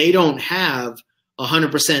that they don't have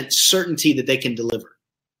 100% certainty that they can deliver.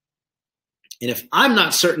 And if I'm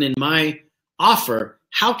not certain in my offer,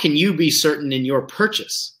 how can you be certain in your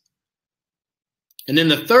purchase? And then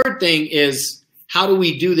the third thing is, how do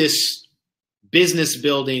we do this business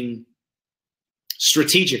building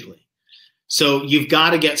strategically? So you've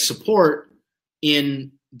got to get support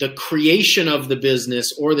in the creation of the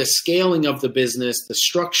business or the scaling of the business, the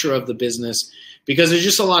structure of the business, because there's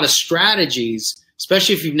just a lot of strategies,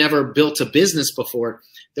 especially if you've never built a business before.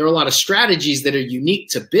 There are a lot of strategies that are unique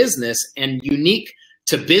to business and unique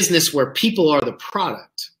to business where people are the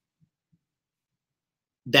product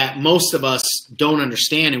that most of us don't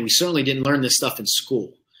understand. And we certainly didn't learn this stuff in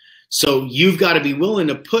school. So you've got to be willing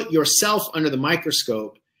to put yourself under the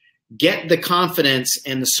microscope, get the confidence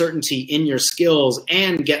and the certainty in your skills,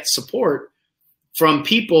 and get support from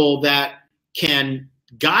people that can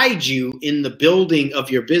guide you in the building of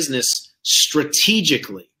your business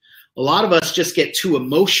strategically. A lot of us just get too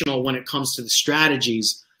emotional when it comes to the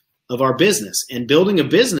strategies of our business. And building a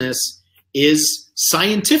business is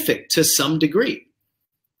scientific to some degree.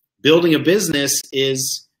 Building a business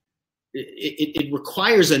is, it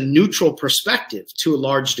requires a neutral perspective to a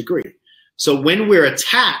large degree. So when we're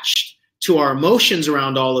attached to our emotions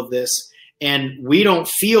around all of this and we don't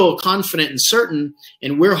feel confident and certain,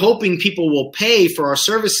 and we're hoping people will pay for our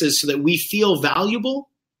services so that we feel valuable,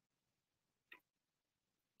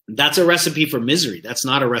 that's a recipe for misery. That's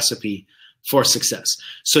not a recipe for success.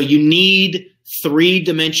 So you need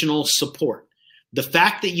three-dimensional support. The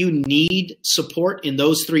fact that you need support in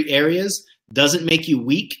those three areas doesn't make you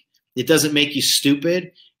weak. It doesn't make you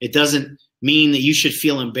stupid. It doesn't mean that you should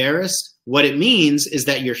feel embarrassed. What it means is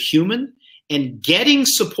that you're human, and getting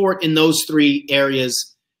support in those three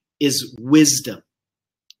areas is wisdom,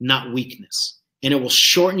 not weakness. And it will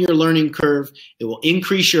shorten your learning curve. It will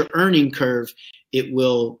increase your earning curve. It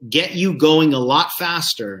will get you going a lot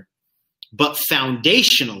faster, but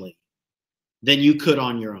foundationally, than you could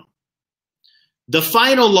on your own. The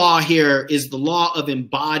final law here is the law of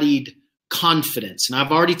embodied confidence. And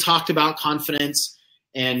I've already talked about confidence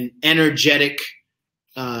and energetic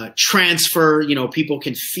transfer. You know, people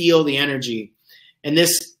can feel the energy. And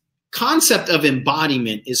this concept of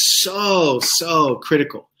embodiment is so, so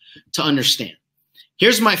critical to understand.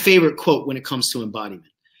 Here's my favorite quote when it comes to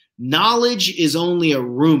embodiment. Knowledge is only a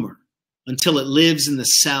rumor until it lives in the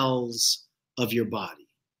cells of your body.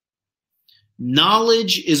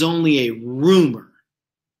 Knowledge is only a rumor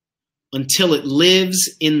until it lives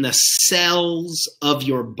in the cells of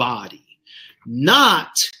your body,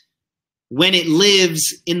 not when it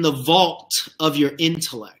lives in the vault of your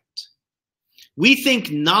intellect. We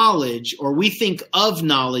think knowledge, or we think of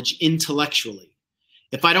knowledge intellectually.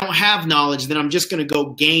 If I don't have knowledge, then I'm just going to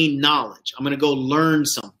go gain knowledge. I'm going to go learn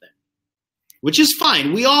something, which is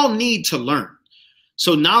fine. We all need to learn.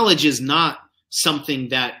 So knowledge is not something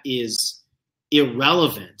that is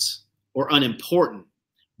irrelevant or unimportant,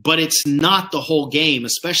 but it's not the whole game,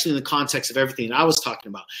 especially in the context of everything that I was talking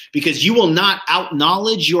about, because you will not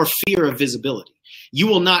out-knowledge your fear of visibility. You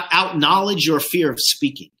will not out-knowledge your fear of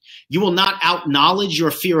speaking. You will not out-knowledge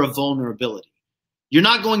your fear of vulnerability. You're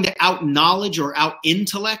not going to out-knowledge or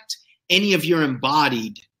out-intellect any of your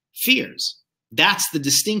embodied fears. That's the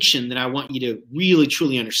distinction that I want you to really,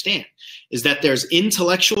 truly understand, is that there's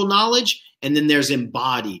intellectual knowledge and then there's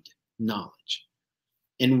embodied knowledge.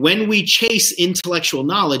 And when we chase intellectual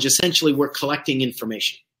knowledge, essentially we're collecting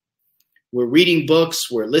information. We're reading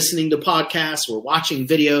books, we're listening to podcasts, we're watching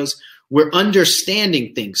videos, we're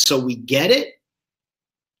understanding things. So we get it,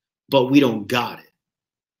 but we don't got it.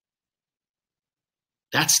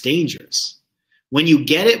 That's dangerous. When you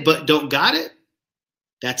get it but don't got it,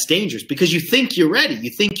 that's dangerous because you think you're ready.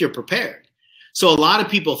 You think you're prepared. So a lot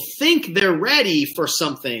of people think they're ready for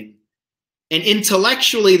something and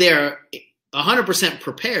intellectually they're 100%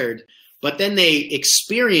 prepared, but then they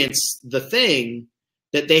experience the thing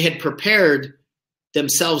that they had prepared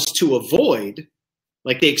themselves to avoid.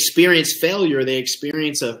 Like they experience failure, they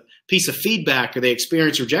experience a piece of feedback, or they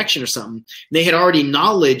experience rejection or something. They had already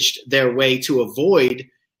knowledged their way to avoid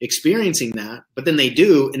experiencing that, but then they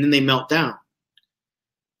do, and then they melt down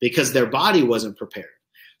because their body wasn't prepared.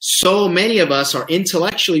 So many of us are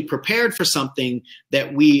intellectually prepared for something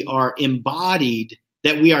that we are embodied,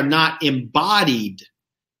 that we are not embodied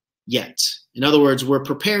yet. In other words, we're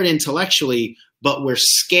prepared intellectually, but we're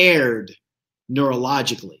scared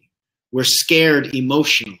neurologically. We're scared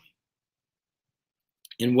emotionally.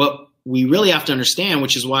 And what we really have to understand,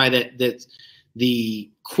 which is why that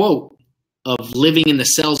the quote of living in the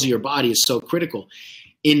cells of your body is so critical.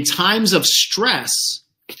 In times of stress,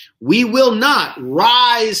 we will not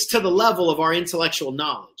rise to the level of our intellectual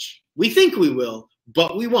knowledge. We think we will,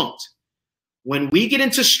 but we won't. When we get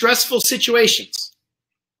into stressful situations,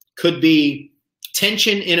 could be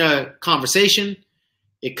tension in a conversation.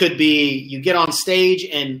 It could be you get on stage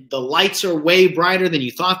and the lights are way brighter than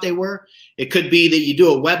you thought they were. It could be that you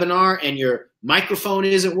do a webinar and your microphone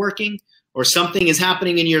isn't working, or something is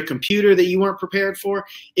happening in your computer that you weren't prepared for.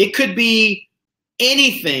 It could be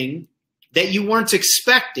anything that you weren't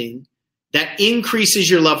expecting that increases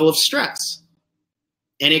your level of stress.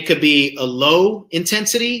 And it could be a low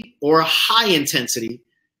intensity or a high intensity,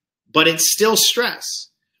 but it's still stress.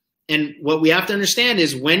 And what we have to understand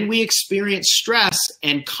is when we experience stress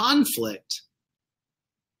and conflict,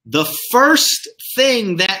 the first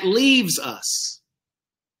thing that leaves us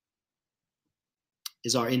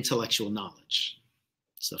is our intellectual knowledge.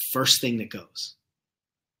 It's the first thing that goes.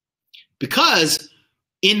 Because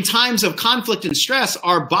in times of conflict and stress,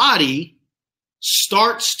 our body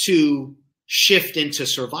starts to shift into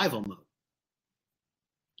survival mode.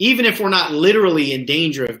 Even if we're not literally in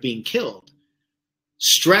danger of being killed,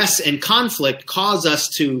 stress and conflict cause us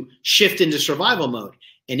to shift into survival mode.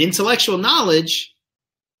 And intellectual knowledge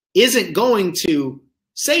isn't going to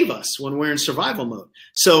save us when we're in survival mode.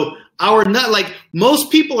 So like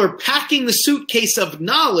most people are packing the suitcase of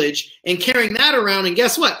knowledge and carrying that around. And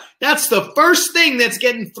guess what? That's the first thing that's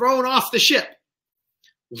getting thrown off the ship.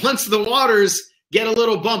 Once the waters get a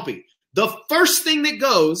little bumpy, the first thing that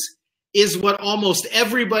goes is what almost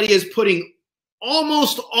everybody is putting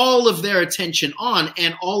almost all of their attention on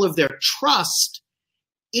and all of their trust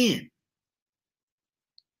in.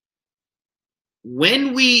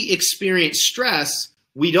 When we experience stress,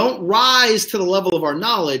 we don't rise to the level of our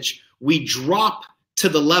knowledge, we drop to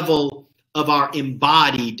the level of our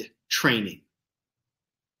embodied training.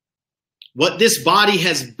 What this body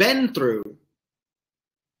has been through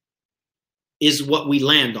is what we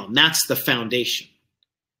land on. That's the foundation.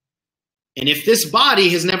 And if this body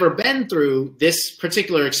has never been through this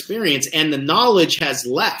particular experience and the knowledge has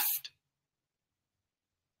left,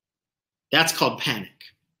 That's called panic.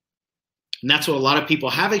 And that's what a lot of people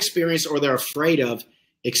have experienced or they're afraid of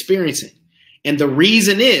experiencing. And the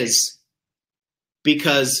reason is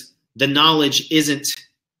because the knowledge isn't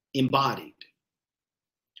embodied.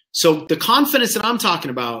 So the confidence that I'm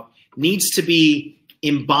talking about needs to be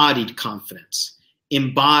embodied confidence,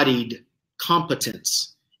 embodied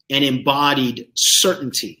competence, and embodied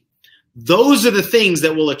certainty. Those are the things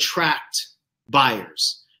that will attract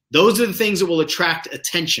buyers. Those are the things that will attract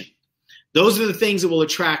attention. Those are the things that will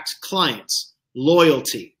attract clients,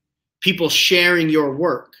 loyalty, people sharing your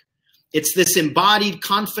work. It's this embodied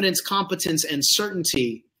confidence, competence, and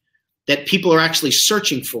certainty that people are actually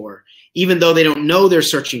searching for, even though they don't know they're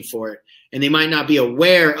searching for it, and they might not be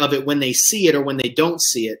aware of it when they see it or when they don't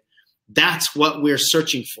see it. That's what we're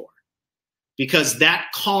searching for, because that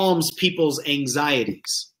calms people's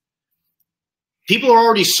anxieties. People are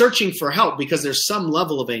already searching for help because there's some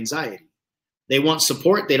level of anxiety. They want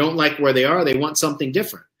support. They don't like where they are. They want something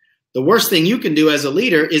different. The worst thing you can do as a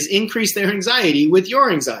leader is increase their anxiety with your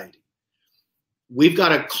anxiety. We've got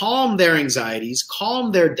to calm their anxieties,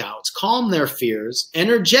 calm their doubts, calm their fears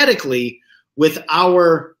energetically with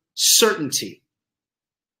our certainty.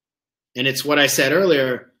 And it's what I said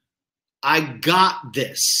earlier, I got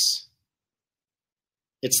this.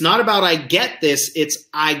 It's not about I get this, it's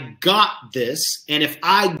I got this. And if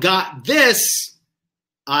I got this,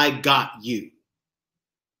 I got you.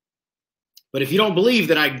 But if you don't believe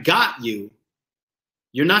that I got you,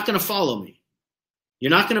 you're not going to follow me.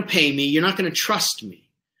 You're not going to pay me. You're not going to trust me.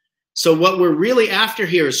 So what we're really after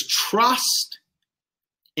here is trust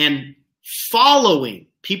and following,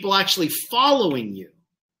 people actually following you,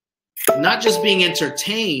 not just being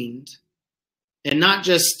entertained and not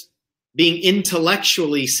just being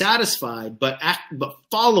intellectually satisfied, but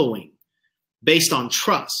following based on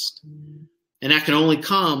trust. And that can only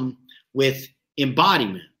come with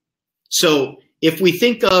embodiment. So if we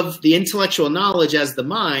think of the intellectual knowledge as the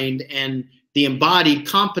mind and the embodied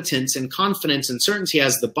competence and confidence and certainty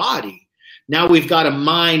as the body, now we've got a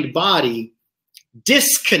mind-body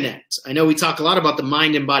disconnect. I know we talk a lot about the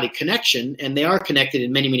mind and body connection, and they are connected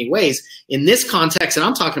in many, many ways. In this context that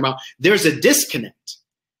I'm talking about, there's a disconnect.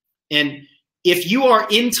 And if you are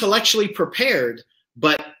intellectually prepared,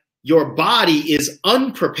 but your body is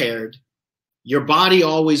unprepared, your body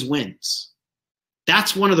always wins.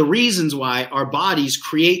 That's one of the reasons why our bodies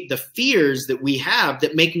create the fears that we have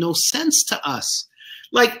that make no sense to us.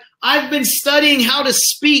 Like, I've been studying how to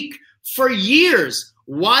speak for years.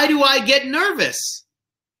 Why do I get nervous?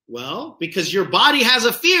 Well, because your body has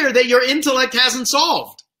a fear that your intellect hasn't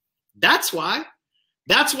solved. That's why.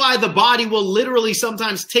 That's why the body will literally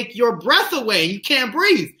sometimes take your breath away and you can't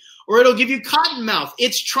breathe, or it'll give you cotton mouth.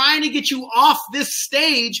 It's trying to get you off this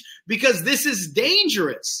stage because this is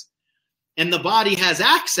dangerous. And the body has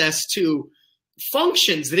access to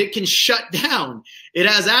functions that it can shut down. It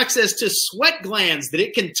has access to sweat glands that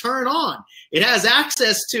it can turn on. It has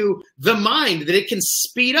access to the mind that it can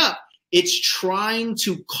speed up. It's trying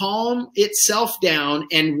to calm itself down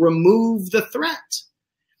and remove the threat,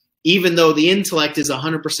 even though the intellect is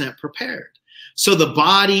 100% prepared. So the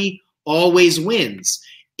body always wins.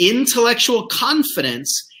 Intellectual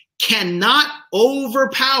confidence cannot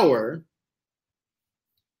overpower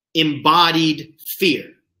embodied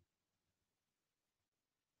fear.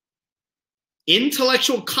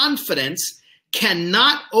 Intellectual confidence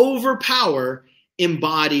cannot overpower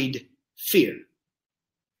embodied fear.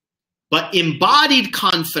 But embodied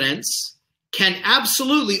confidence can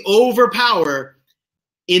absolutely overpower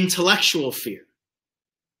intellectual fear.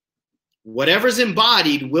 Whatever's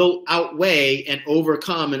embodied will outweigh and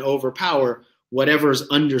overcome and overpower whatever is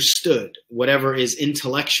understood, whatever is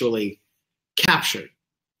intellectually captured.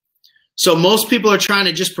 So most people are trying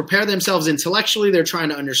to just prepare themselves intellectually. They're trying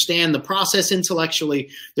to understand the process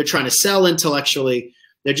intellectually. They're trying to sell intellectually.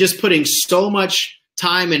 They're just putting so much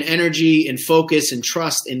time and energy and focus and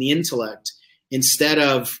trust in the intellect instead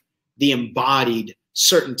of the embodied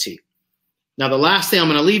certainty. Now, the last thing I'm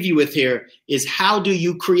going to leave you with here is, how do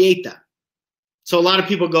you create that? So a lot of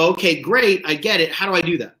people go, okay, great, I get it. How do I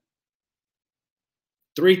do that?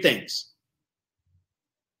 3 things.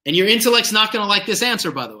 And your intellect's not going to like this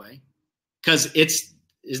answer, by the way, because it's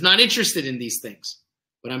not interested in these things.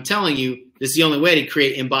 But I'm telling you, this is the only way to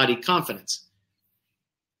create embodied confidence.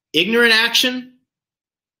 Ignorant action,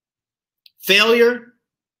 failure,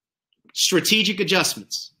 strategic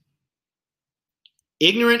adjustments.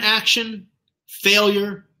 Ignorant action,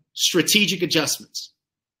 failure, strategic adjustments.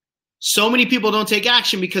 So many people don't take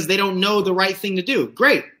action because they don't know the right thing to do.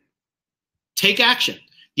 Great. Take action.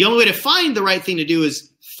 The only way to find the right thing to do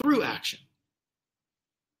is through action.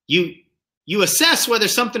 You You assess whether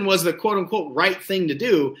something was the quote unquote right thing to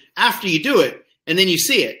do after you do it, and then you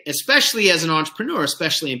see it, especially as an entrepreneur,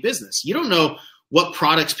 especially in business. You don't know what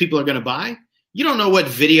products people are going to buy. You don't know what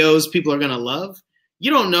videos people are going to love.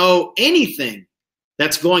 You don't know anything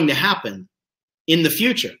that's going to happen in the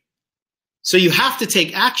future. So you have to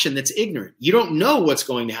take action that's ignorant. You don't know what's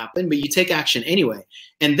going to happen, but you take action anyway.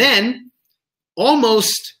 And then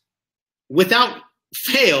almost without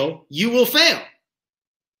fail, you will fail.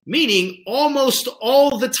 Meaning almost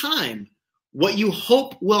all the time, what you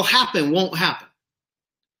hope will happen won't happen.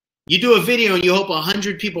 You do a video and you hope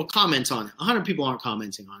 100 people comment on it. 100 people aren't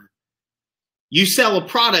commenting on it. You sell a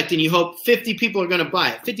product and you hope 50 people are going to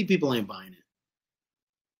buy it. 50 people ain't buying it.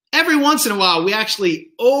 Every once in a while, we actually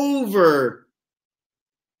overperform,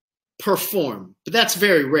 but that's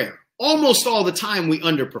very rare. Almost all the time, we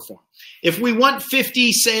underperform. If we want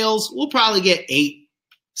 50 sales, we'll probably get 8,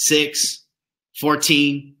 6,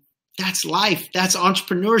 14. That's life. That's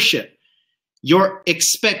entrepreneurship. Your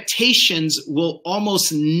expectations will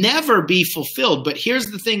almost never be fulfilled. But here's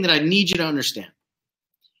the thing that I need you to understand.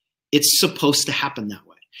 It's supposed to happen that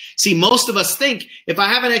way. See, most of us think if I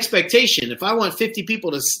have an expectation, if I want 50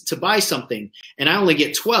 people to buy something and I only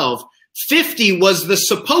get 12, 50 was the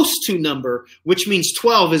supposed to number, which means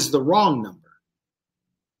 12 is the wrong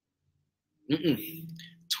number.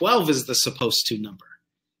 12 is the supposed to number.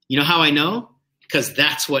 You know how I know? Because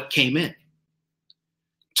that's what came in.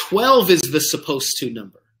 12 is the supposed to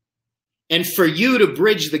number. And for you to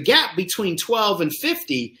bridge the gap between 12 and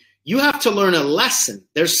 50, you have to learn a lesson.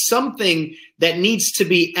 There's something that needs to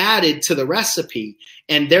be added to the recipe,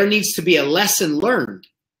 and there needs to be a lesson learned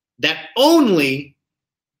that only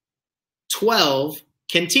 12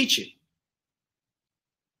 can teach you.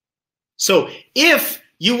 So if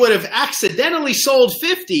you would have accidentally sold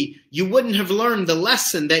 50, you wouldn't have learned the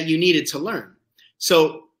lesson that you needed to learn.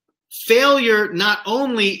 So failure not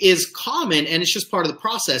only is common, and it's just part of the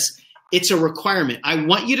process, it's a requirement. I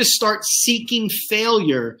want you to start seeking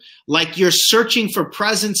failure like you're searching for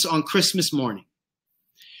presents on Christmas morning.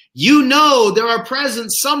 You know there are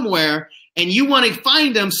presents somewhere, and you want to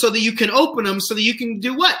find them so that you can open them so that you can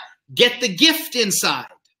do what? Get the gift inside.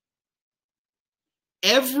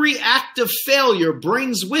 Every act of failure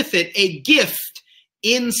brings with it a gift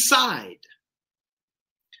inside.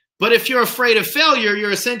 But if you're afraid of failure,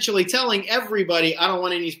 you're essentially telling everybody, I don't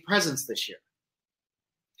want any presents this year.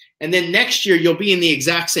 And then next year, you'll be in the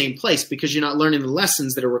exact same place because you're not learning the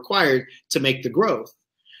lessons that are required to make the growth.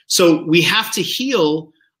 So we have to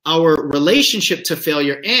heal our relationship to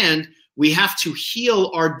failure, and we have to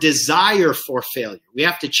heal our desire for failure. We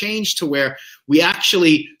have to change to where we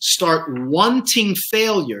actually start wanting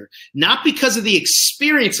failure, not because of the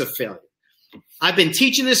experience of failure. I've been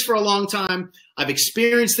teaching this for a long time. I've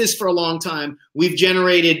experienced this for a long time. We've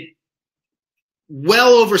generated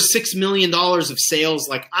well over $6 million of sales.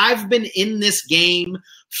 Like, I've been in this game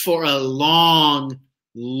for a long,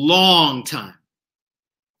 long time.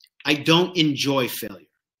 I don't enjoy failure.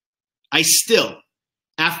 I still,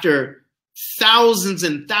 after thousands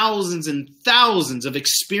and thousands and thousands of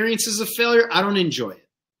experiences of failure, I don't enjoy it.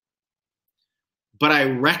 But I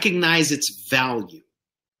recognize its value.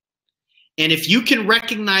 And if you can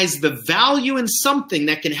recognize the value in something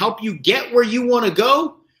that can help you get where you want to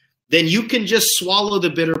go, then you can just swallow the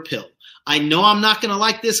bitter pill. I know I'm not going to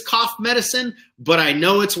like this cough medicine, but I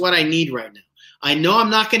know it's what I need right now. I know I'm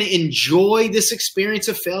not going to enjoy this experience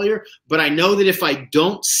of failure, but I know that if I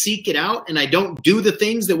don't seek it out and I don't do the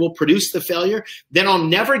things that will produce the failure, then I'll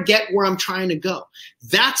never get where I'm trying to go.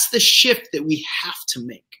 That's the shift that we have to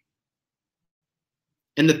make.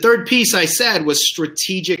 And the third piece I said was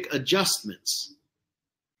strategic adjustments.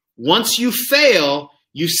 Once you fail,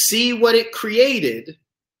 you see what it created,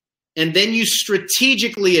 and then you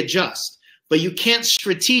strategically adjust. But you can't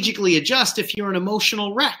strategically adjust if you're an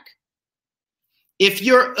emotional wreck. If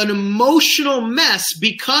you're an emotional mess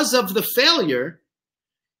because of the failure,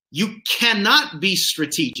 you cannot be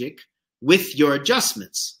strategic with your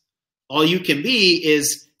adjustments. All you can be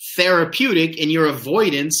is therapeutic in your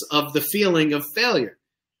avoidance of the feeling of failure.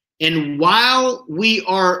 And while we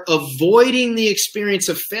are avoiding the experience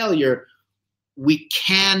of failure, we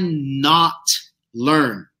cannot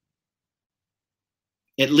learn.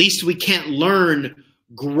 At least we can't learn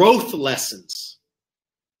growth lessons.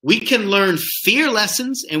 We can learn fear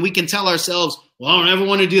lessons, and we can tell ourselves, well, I don't ever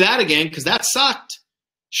want to do that again because that sucked.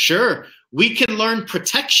 Sure. We can learn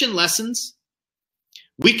protection lessons.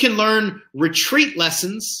 We can learn retreat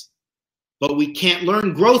lessons, but we can't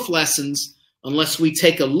learn growth lessons unless we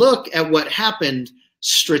take a look at what happened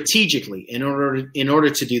strategically. In order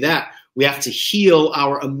to do that, we have to heal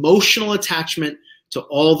our emotional attachment to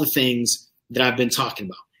all the things that I've been talking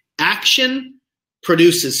about. Action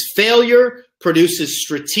produces failure, produces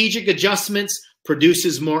strategic adjustments,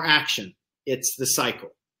 produces more action. It's the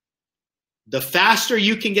cycle. The faster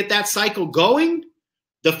you can get that cycle going,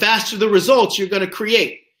 the faster the results you're going to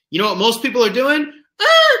create. You know what most people are doing?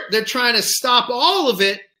 They're trying to stop all of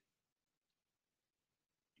it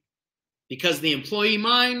because the employee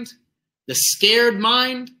mind, the scared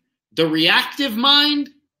mind, the reactive mind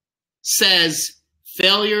says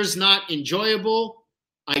failure's not enjoyable.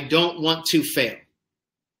 I don't want to fail.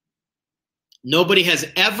 Nobody has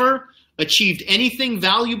ever achieved anything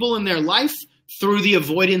valuable in their life through the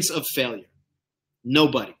avoidance of failure.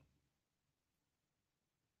 Nobody.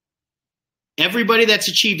 Everybody that's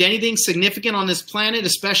achieved anything significant on this planet,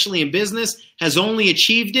 especially in business, has only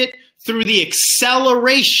achieved it through the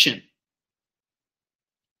acceleration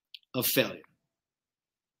of failure,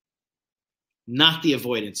 not the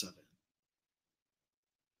avoidance of it.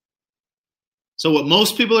 So what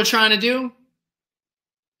most people are trying to do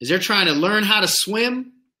is they're trying to learn how to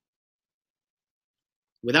swim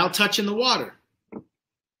without touching the water.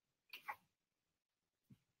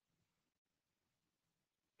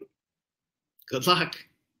 Good luck.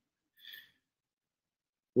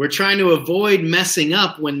 We're trying to avoid messing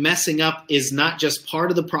up when messing up is not just part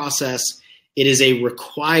of the process. It is a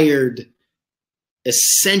required,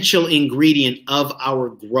 essential ingredient of our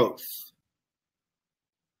growth.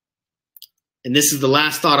 And this is the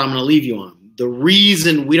last thought I'm going to leave you on. The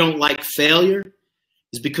reason we don't like failure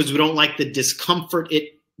is because we don't like the discomfort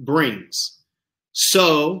it brings.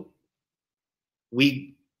 So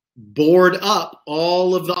we board up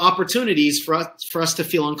all of the opportunities for us to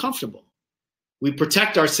feel uncomfortable. We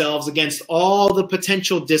protect ourselves against all the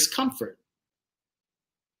potential discomfort.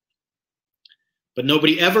 But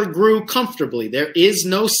nobody ever grew comfortably. There is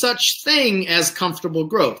no such thing as comfortable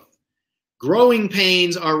growth. Growing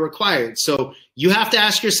pains are required. So you have to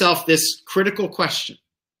ask yourself this critical question.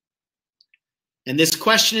 And this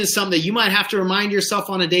question is something that you might have to remind yourself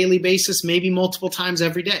on a daily basis, maybe multiple times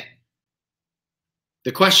every day.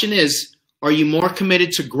 The question is, are you more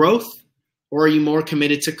committed to growth or are you more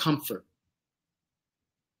committed to comfort?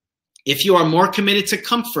 If you are more committed to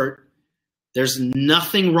comfort, there's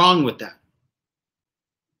nothing wrong with that.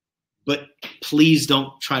 But please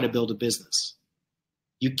don't try to build a business.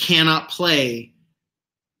 You cannot play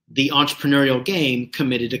the entrepreneurial game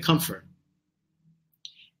committed to comfort.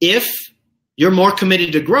 If you're more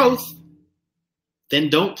committed to growth, then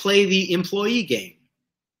don't play the employee game.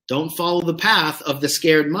 Don't follow the path of the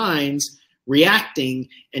scared minds reacting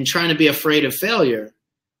and trying to be afraid of failure,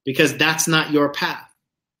 because that's not your path.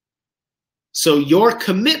 So your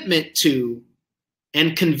commitment to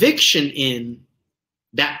and conviction in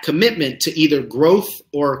that commitment to either growth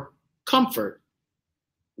or comfort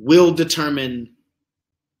will determine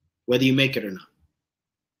whether you make it or not.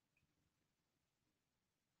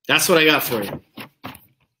 That's what I got for you.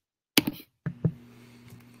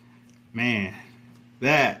 Man,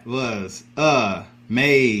 that was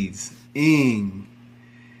amazing.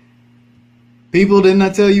 People, didn't I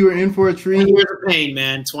tell you were in for a treat? 20 years of pain,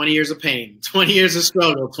 man. 20 years of pain. 20 years of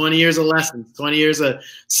struggle. 20 years of lessons. 20 years of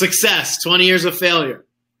success. 20 years of failure.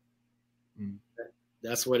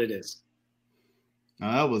 That's what it is.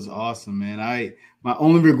 Oh, that was awesome, man. My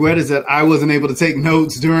only regret is that I wasn't able to take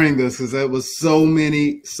notes during this, because there was so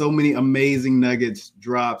many amazing nuggets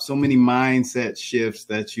dropped, so many mindset shifts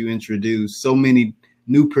that you introduced, so many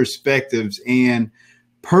new perspectives and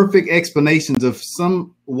perfect explanations of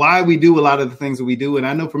why we do a lot of the things that we do. And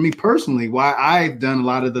I know for me personally, why I've done a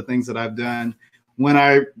lot of the things that I've done. When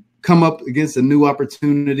I come up against a new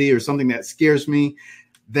opportunity or something that scares me,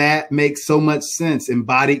 that makes so much sense.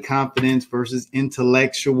 Embodied confidence versus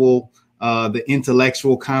intellectual, the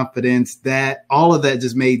intellectual confidence, that all of that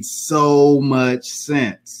just made so much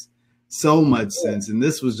sense. So much sense. And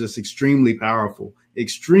this was just extremely powerful,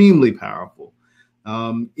 extremely powerful.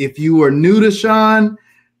 If you are new to Sean,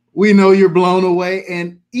 we know you're blown away.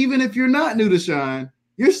 And even if you're not new to Sean,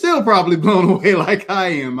 you're still probably blown away like I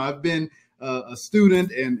am. I've been a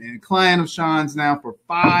student and client of Sean's now for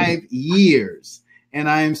 5 years, and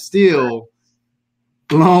I am still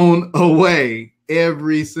blown away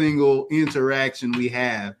every single interaction we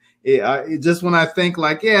have. Just when I think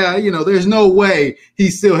like, yeah, there's no way he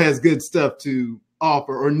still has good stuff to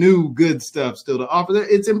offer or new good stuff still to offer.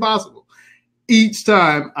 It's impossible. Each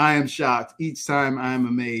time I am shocked. Each time I am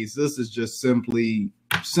amazed. This is just simply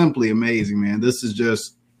amazing, man. This is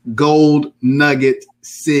just gold nugget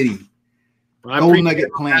city. Well, gold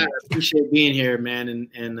nugget planet. I appreciate being here, man,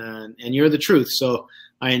 and you're the truth. So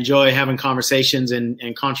I enjoy having conversations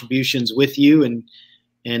and contributions with you and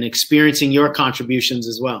experiencing your contributions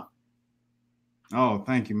as well. Oh,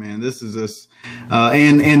 thank you, man. This is just,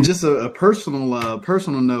 and just a personal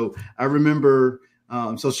note. I remember,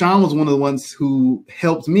 so Sean was one of the ones who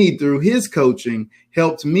helped me through his coaching,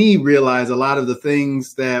 helped me realize a lot of the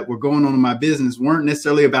things that were going on in my business weren't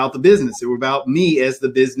necessarily about the business. It were about me as the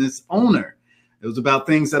business owner. It was about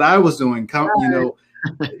things that I was doing. You know,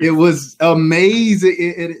 it was amazing.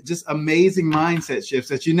 It just amazing mindset shifts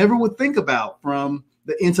that you never would think about from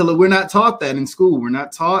the intellect. We're not taught that in school. We're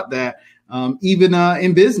not taught that. Even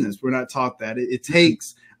in business, we're not taught that. It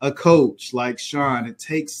takes a coach like Sean. It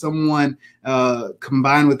takes someone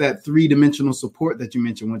combined with that three-dimensional support that you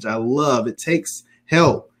mentioned, which I love. It takes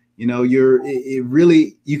help. You know, you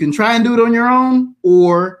can try and do it on your own,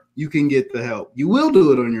 or you can get the help. You will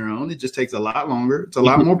do it on your own. It just takes a lot longer. It's a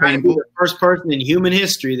lot more painful. The first person in human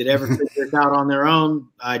history that ever figured this out on their own.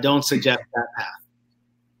 I don't suggest that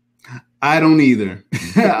path. I don't either.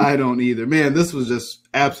 I don't either. Man, this was just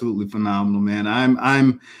absolutely phenomenal,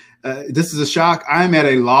 man. This is a shock. I'm at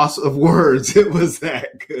a loss of words. It was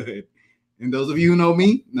that good. And those of you who know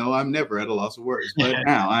me, know I'm never at a loss of words. But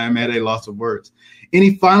now I am at a loss of words.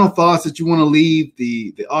 Any final thoughts that you want to leave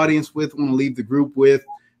the audience with, want to leave the group with?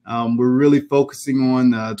 We're really focusing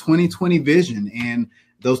on 2020 vision, and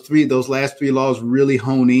those last three laws really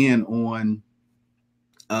hone in on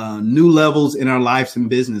new levels in our lives and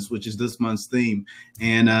business, which is this month's theme.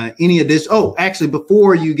 And any addition? Oh, actually,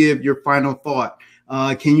 before you give your final thought,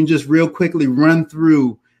 can you just real quickly run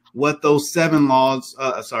through what those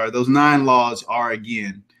those 9 laws are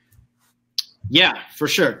again? Yeah, for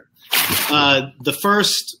sure. The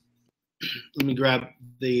first, let me grab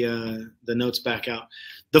the notes back out.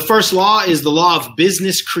 The first law is the law of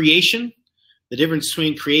business creation, the difference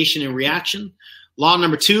between creation and reaction. Law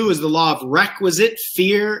number 2 is the law of requisite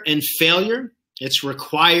fear and failure. It's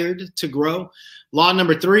required to grow. Law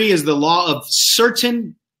number 3 is the law of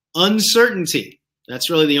certain uncertainty. That's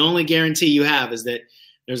really the only guarantee you have, is that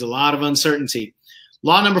there's a lot of uncertainty.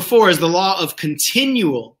 Law number 4 is the law of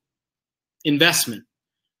continual investment,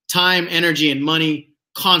 time, energy, and money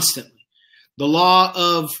constantly. The law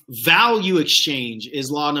of value exchange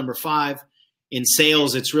is law number 5. In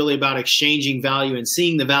sales, it's really about exchanging value and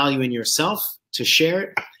seeing the value in yourself to share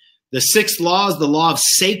it. The 6th law is the law of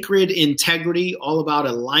sacred integrity, all about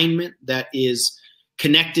alignment that is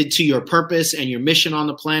connected to your purpose and your mission on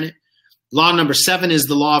the planet. Law number 7 is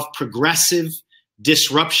the law of progressive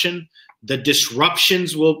disruption. The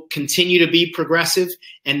disruptions will continue to be progressive,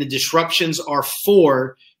 and the disruptions are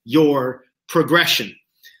for your progression.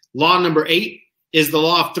 Law number 8 is the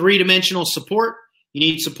law of three-dimensional support. You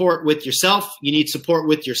need support with yourself, you need support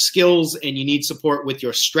with your skills, and you need support with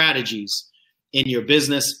your strategies in your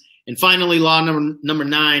business. And finally, law number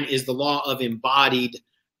 9 is the law of embodied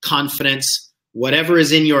confidence. Whatever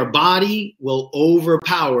is in your body will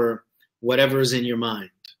overpower whatever is in your mind.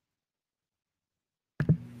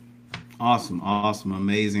 Awesome.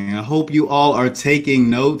 Amazing. I hope you all are taking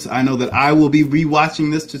notes. I know that I will be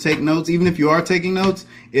rewatching this to take notes. Even if you are taking notes,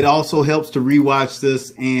 it also helps to rewatch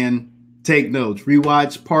this and take notes.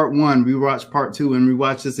 Rewatch part 1, rewatch part 2, and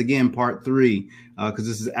rewatch this again, part 3, because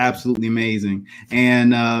this is absolutely amazing.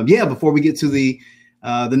 And before we get to the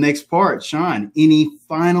next part, Sean, any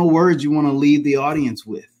final words you want to leave the audience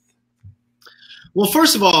with? Well,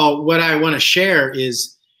 first of all, what I want to share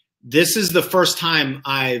is this is the first time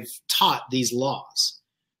I've taught these laws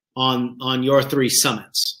on your 3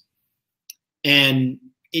 summits. And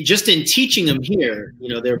just in teaching them here,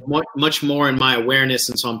 you know, they're much more in my awareness.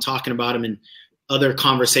 And so I'm talking about them in other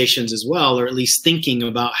conversations as well, or at least thinking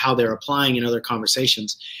about how they're applying in other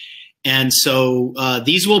conversations. And so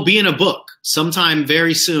these will be in a book sometime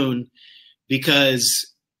very soon,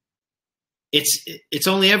 because it's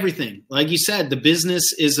only everything. Like you said, the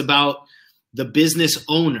business is about the business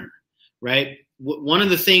owner, right? One of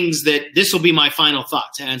the things that, this will be my final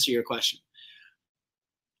thought to answer your question.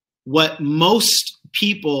 What most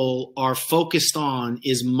people are focused on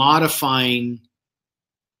is modifying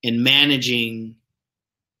and managing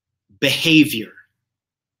behavior.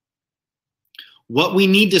 What we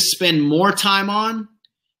need to spend more time on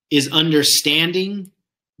is understanding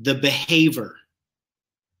the behavior,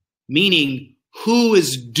 meaning who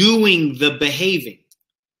is doing the behaving,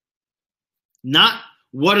 not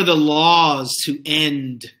what are the laws to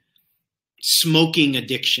end smoking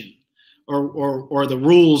addiction, or the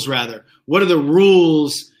rules rather. What are the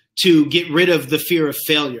rules to get rid of the fear of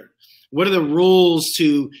failure? What are the rules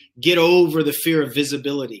to get over the fear of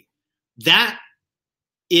visibility? That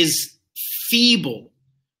is feeble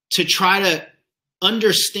to try to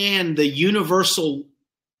understand the universal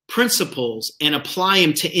principles and apply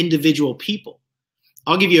them to individual people.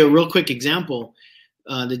 I'll give you a real quick example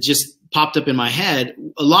that just popped up in my head.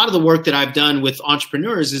 A lot of the work that I've done with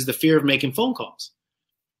entrepreneurs is the fear of making phone calls.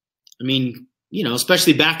 I mean, you know,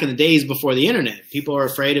 especially back in the days before the internet, people are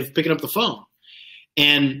afraid of picking up the phone.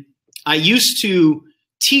 And I used to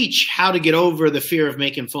teach how to get over the fear of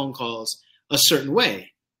making phone calls a certain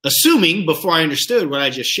way, assuming before I understood what I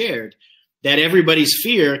just shared, that everybody's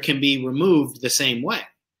fear can be removed the same way.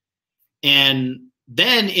 And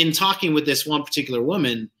then in talking with this one particular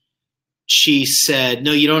woman, she said,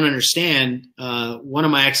 no, you don't understand. One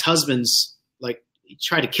of my ex-husbands, like, he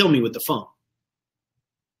tried to kill me with the phone.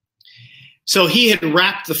 So he had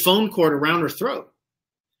wrapped the phone cord around her throat.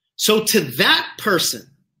 So to that person,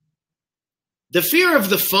 the fear of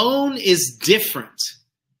the phone is different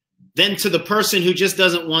than to the person who just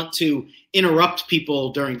doesn't want to interrupt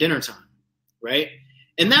people during dinner time, right?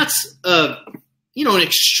 And that's you know, an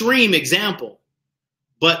extreme example.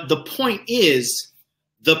 But the point is,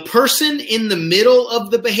 the person in the middle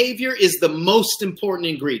of the behavior is the most important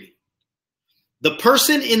ingredient. The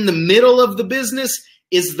person in the middle of the business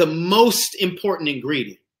is the most important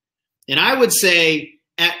ingredient. And I would say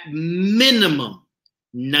at minimum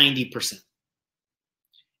 90%.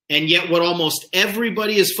 And yet what almost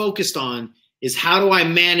everybody is focused on is, how do I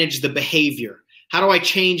manage the behavior? How do I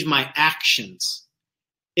change my actions?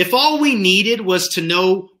 If all we needed was to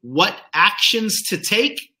know what actions to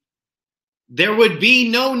take, there would be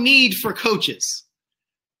no need for coaches.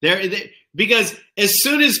 Because as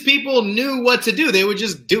soon as people knew what to do, they would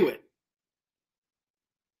just do it.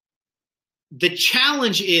 The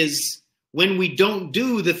challenge is when we don't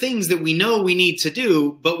do the things that we know we need to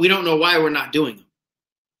do, but we don't know why we're not doing them.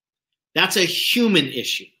 That's a human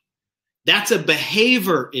issue. That's a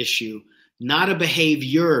behavior issue, not a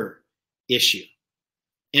behavior issue.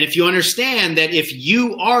 And if you understand that if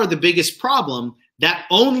you are the biggest problem, that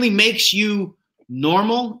only makes you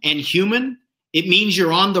normal and human. It means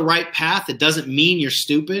you're on the right path. It doesn't mean you're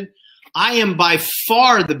stupid. I am by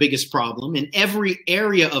far the biggest problem in every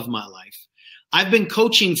area of my life. I've been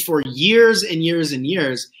coaching for years and years and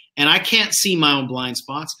years, and I can't see my own blind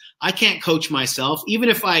spots. I can't coach myself. Even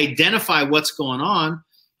if I identify what's going on,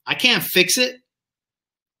 I can't fix it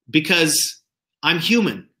because I'm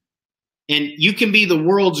human. And you can be the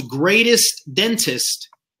world's greatest dentist.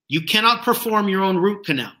 You cannot perform your own root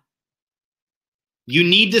canal. You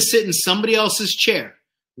need to sit in somebody else's chair.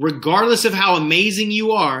 Regardless of how amazing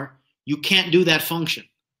you are, you can't do that function.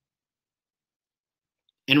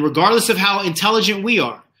 And regardless of how intelligent we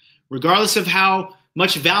are, regardless of how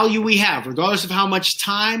much value we have, regardless of how much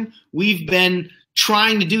time we've been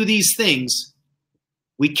trying to do these things,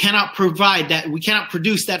 we cannot provide that, we cannot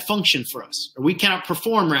produce that function for us, or we cannot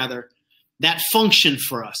perform, rather, that function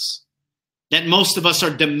for us that most of us are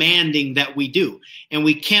demanding that we do. And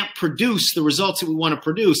we can't produce the results that we want to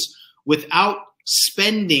produce without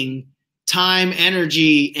spending time,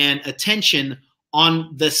 energy, and attention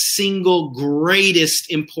on the single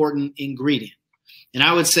greatest important ingredient. And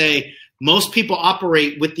I would say most people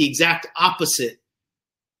operate with the exact opposite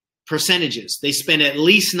percentages. They spend at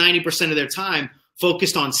least 90% of their time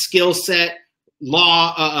focused on skill set,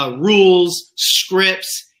 law, rules,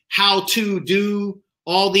 scripts, how to do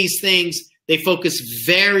all these things. They focus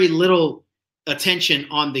very little attention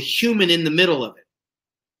on the human in the middle of it.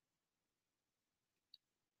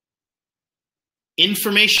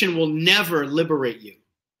 Information will never liberate you.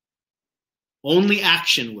 Only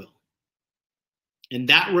action will. And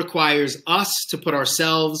that requires us to put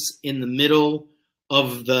ourselves in the middle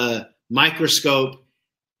of the microscope,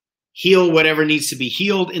 heal whatever needs to be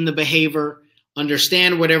healed in the behavior,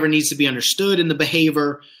 understand whatever needs to be understood in the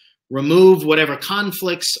behavior, remove whatever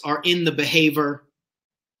conflicts are in the behavior.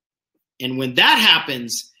 And when that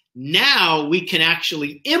happens, now we can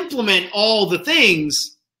actually implement all the things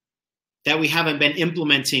that we haven't been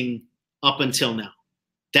implementing up until now.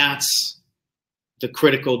 That's the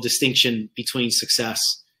critical distinction between success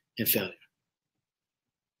and failure.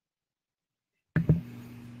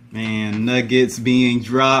 Man, nuggets being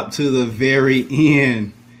dropped to the very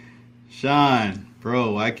end. Sean,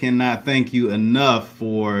 bro, I cannot thank you enough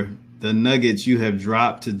for the nuggets you have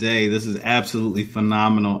dropped today. This is absolutely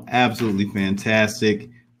phenomenal, absolutely fantastic.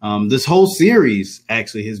 This whole series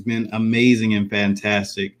actually has been amazing and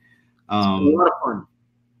fantastic. A lot of fun.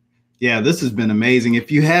 Yeah, this has been amazing.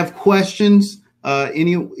 If you have questions,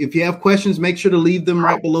 if you have questions, make sure to leave them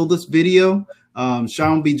right below this video.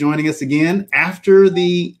 Sean will be joining us again after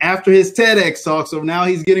his TEDx talk. So now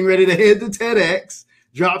he's getting ready to head to TEDx,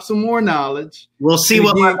 drop some more knowledge. We'll see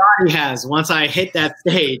what my body has once I hit that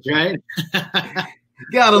stage, right?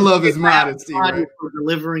 Gotta love his modesty, right? For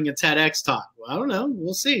delivering a TEDx talk. Well, I don't know.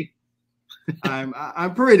 We'll see.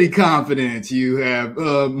 I'm pretty confident you have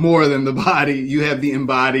more than the body. You have the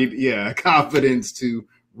embodied, confidence to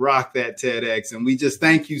rock that TEDx. And we just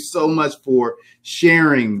thank you so much for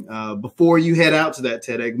sharing before you head out to that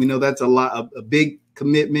TEDx. We know that's a big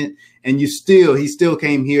commitment, and he still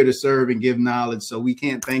came here to serve and give knowledge. So we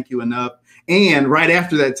can't thank you enough. And right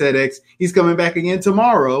after that TEDx, he's coming back again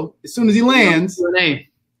tomorrow, as soon as he lands,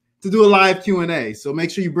 to do a live Q&A. So make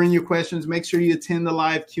sure you bring your questions. Make sure you attend the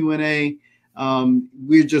live Q&A.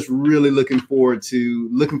 We're just really looking forward to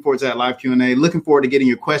that live Q&A, looking forward to getting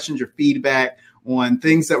your questions, your feedback on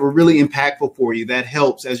things that were really impactful for you. That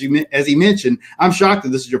helps. As he mentioned, I'm shocked that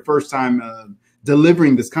this is your first time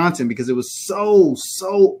delivering this content, because it was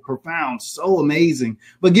so profound, so amazing.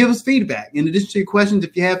 But give us feedback. In addition to your questions,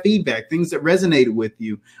 if you have feedback, things that resonated with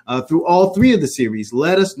you through all 3 of the series,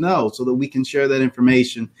 let us know so that we can share that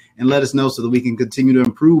information, and let us know so that we can continue to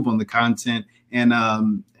improve on the content and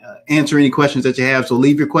answer any questions that you have. So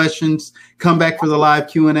leave your questions, come back for the live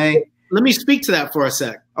Q&A. Let me speak to that for a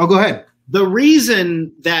sec. Oh, go ahead. The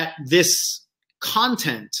reason that this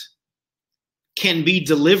content can be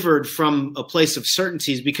delivered from a place of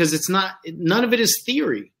certainty is because none of it is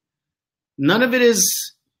theory. None of it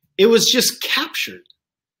is, it was just captured.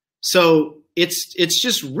 So it's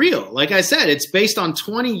just real. Like I said, it's based on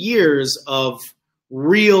 20 years of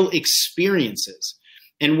real experiences.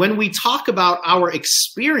 And when we talk about our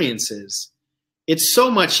experiences, it's so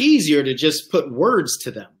much easier to just put words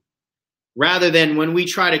to them, rather than when we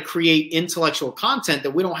try to create intellectual content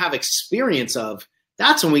that we don't have experience of.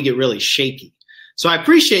 That's when we get really shaky. So I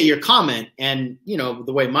appreciate your comment, and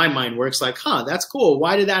the way my mind works, like, that's cool.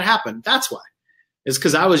 Why did that happen? That's why. It's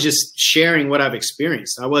because I was just sharing what I've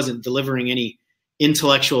experienced. I wasn't delivering any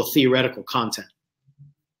intellectual theoretical content.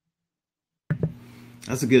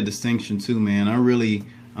 That's a good distinction too, man. I really,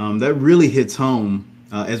 that really hits home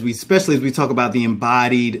especially as we talk about the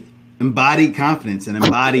embodied confidence and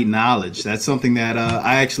embodied knowledge. That's something that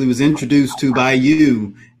I actually was introduced to by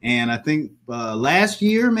you. And I think last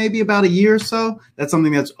year, maybe about a year or so, that's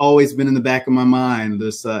something that's always been in the back of my mind.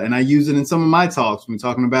 And I use it in some of my talks when we're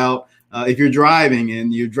talking about if you're driving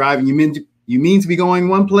and you mean to be going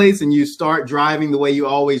one place and you start driving the way you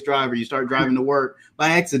always drive, or you start driving to work by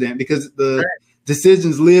accident, because the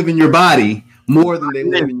decisions live in your body more than they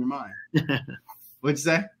live in your mind. What'd you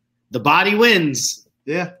say? The body wins.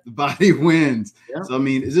 Yeah, the body wins. Yeah. So, I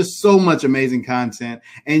mean, it's just so much amazing content.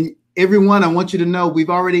 And everyone, I want you to know, we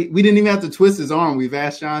didn't even have to twist his arm. We've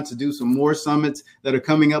asked Sean to do some more summits that are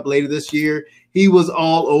coming up later this year. He was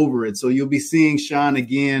all over it. So you'll be seeing Sean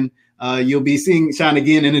again. You'll be seeing Sean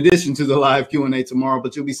again in addition to the live Q&A tomorrow,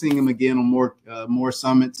 but you'll be seeing him again on more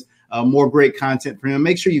summits, more great content for him.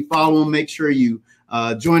 Make sure you follow him. Make sure you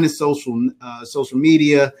join his social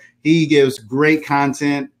media. He gives great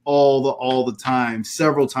content all the time,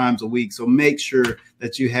 several times a week. So make sure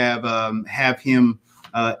that you have him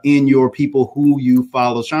in your people who you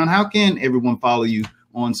follow. Sean, how can everyone follow you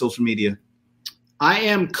on social media? I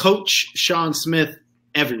am Coach Sean Smith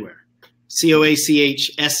everywhere.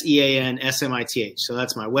 CoachSeansmith. So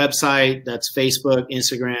that's my website. That's Facebook,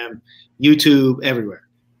 Instagram, YouTube, everywhere.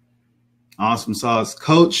 Awesome sauce.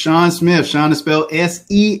 Coach Sean Smith. Sean is spelled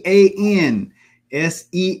S-E-A-N.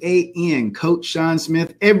 S-E-A-N. Coach Sean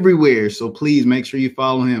Smith everywhere. So please make sure you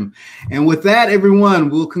follow him. And with that, everyone,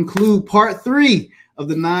 we'll conclude part 3 of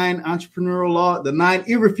the 9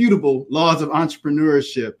 irrefutable laws of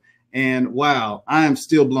entrepreneurship. And wow, I am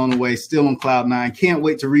still blown away, still on cloud 9. Can't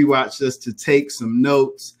wait to rewatch this, to take some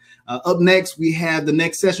notes. Up next, we have the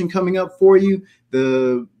next session coming up for you.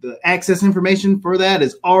 The access information for that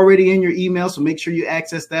is already in your email, so make sure you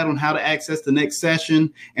access that on how to access the next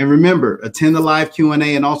session. And remember, attend the live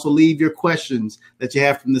Q&A, and also leave your questions that you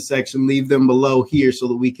have from the section. Leave them below here so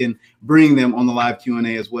that we can bring them on the live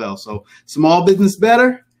Q&A as well. So small business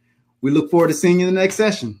better. We look forward to seeing you in the next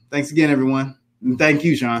session. Thanks again, everyone. And thank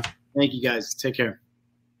you, Sean. Thank you, guys. Take care.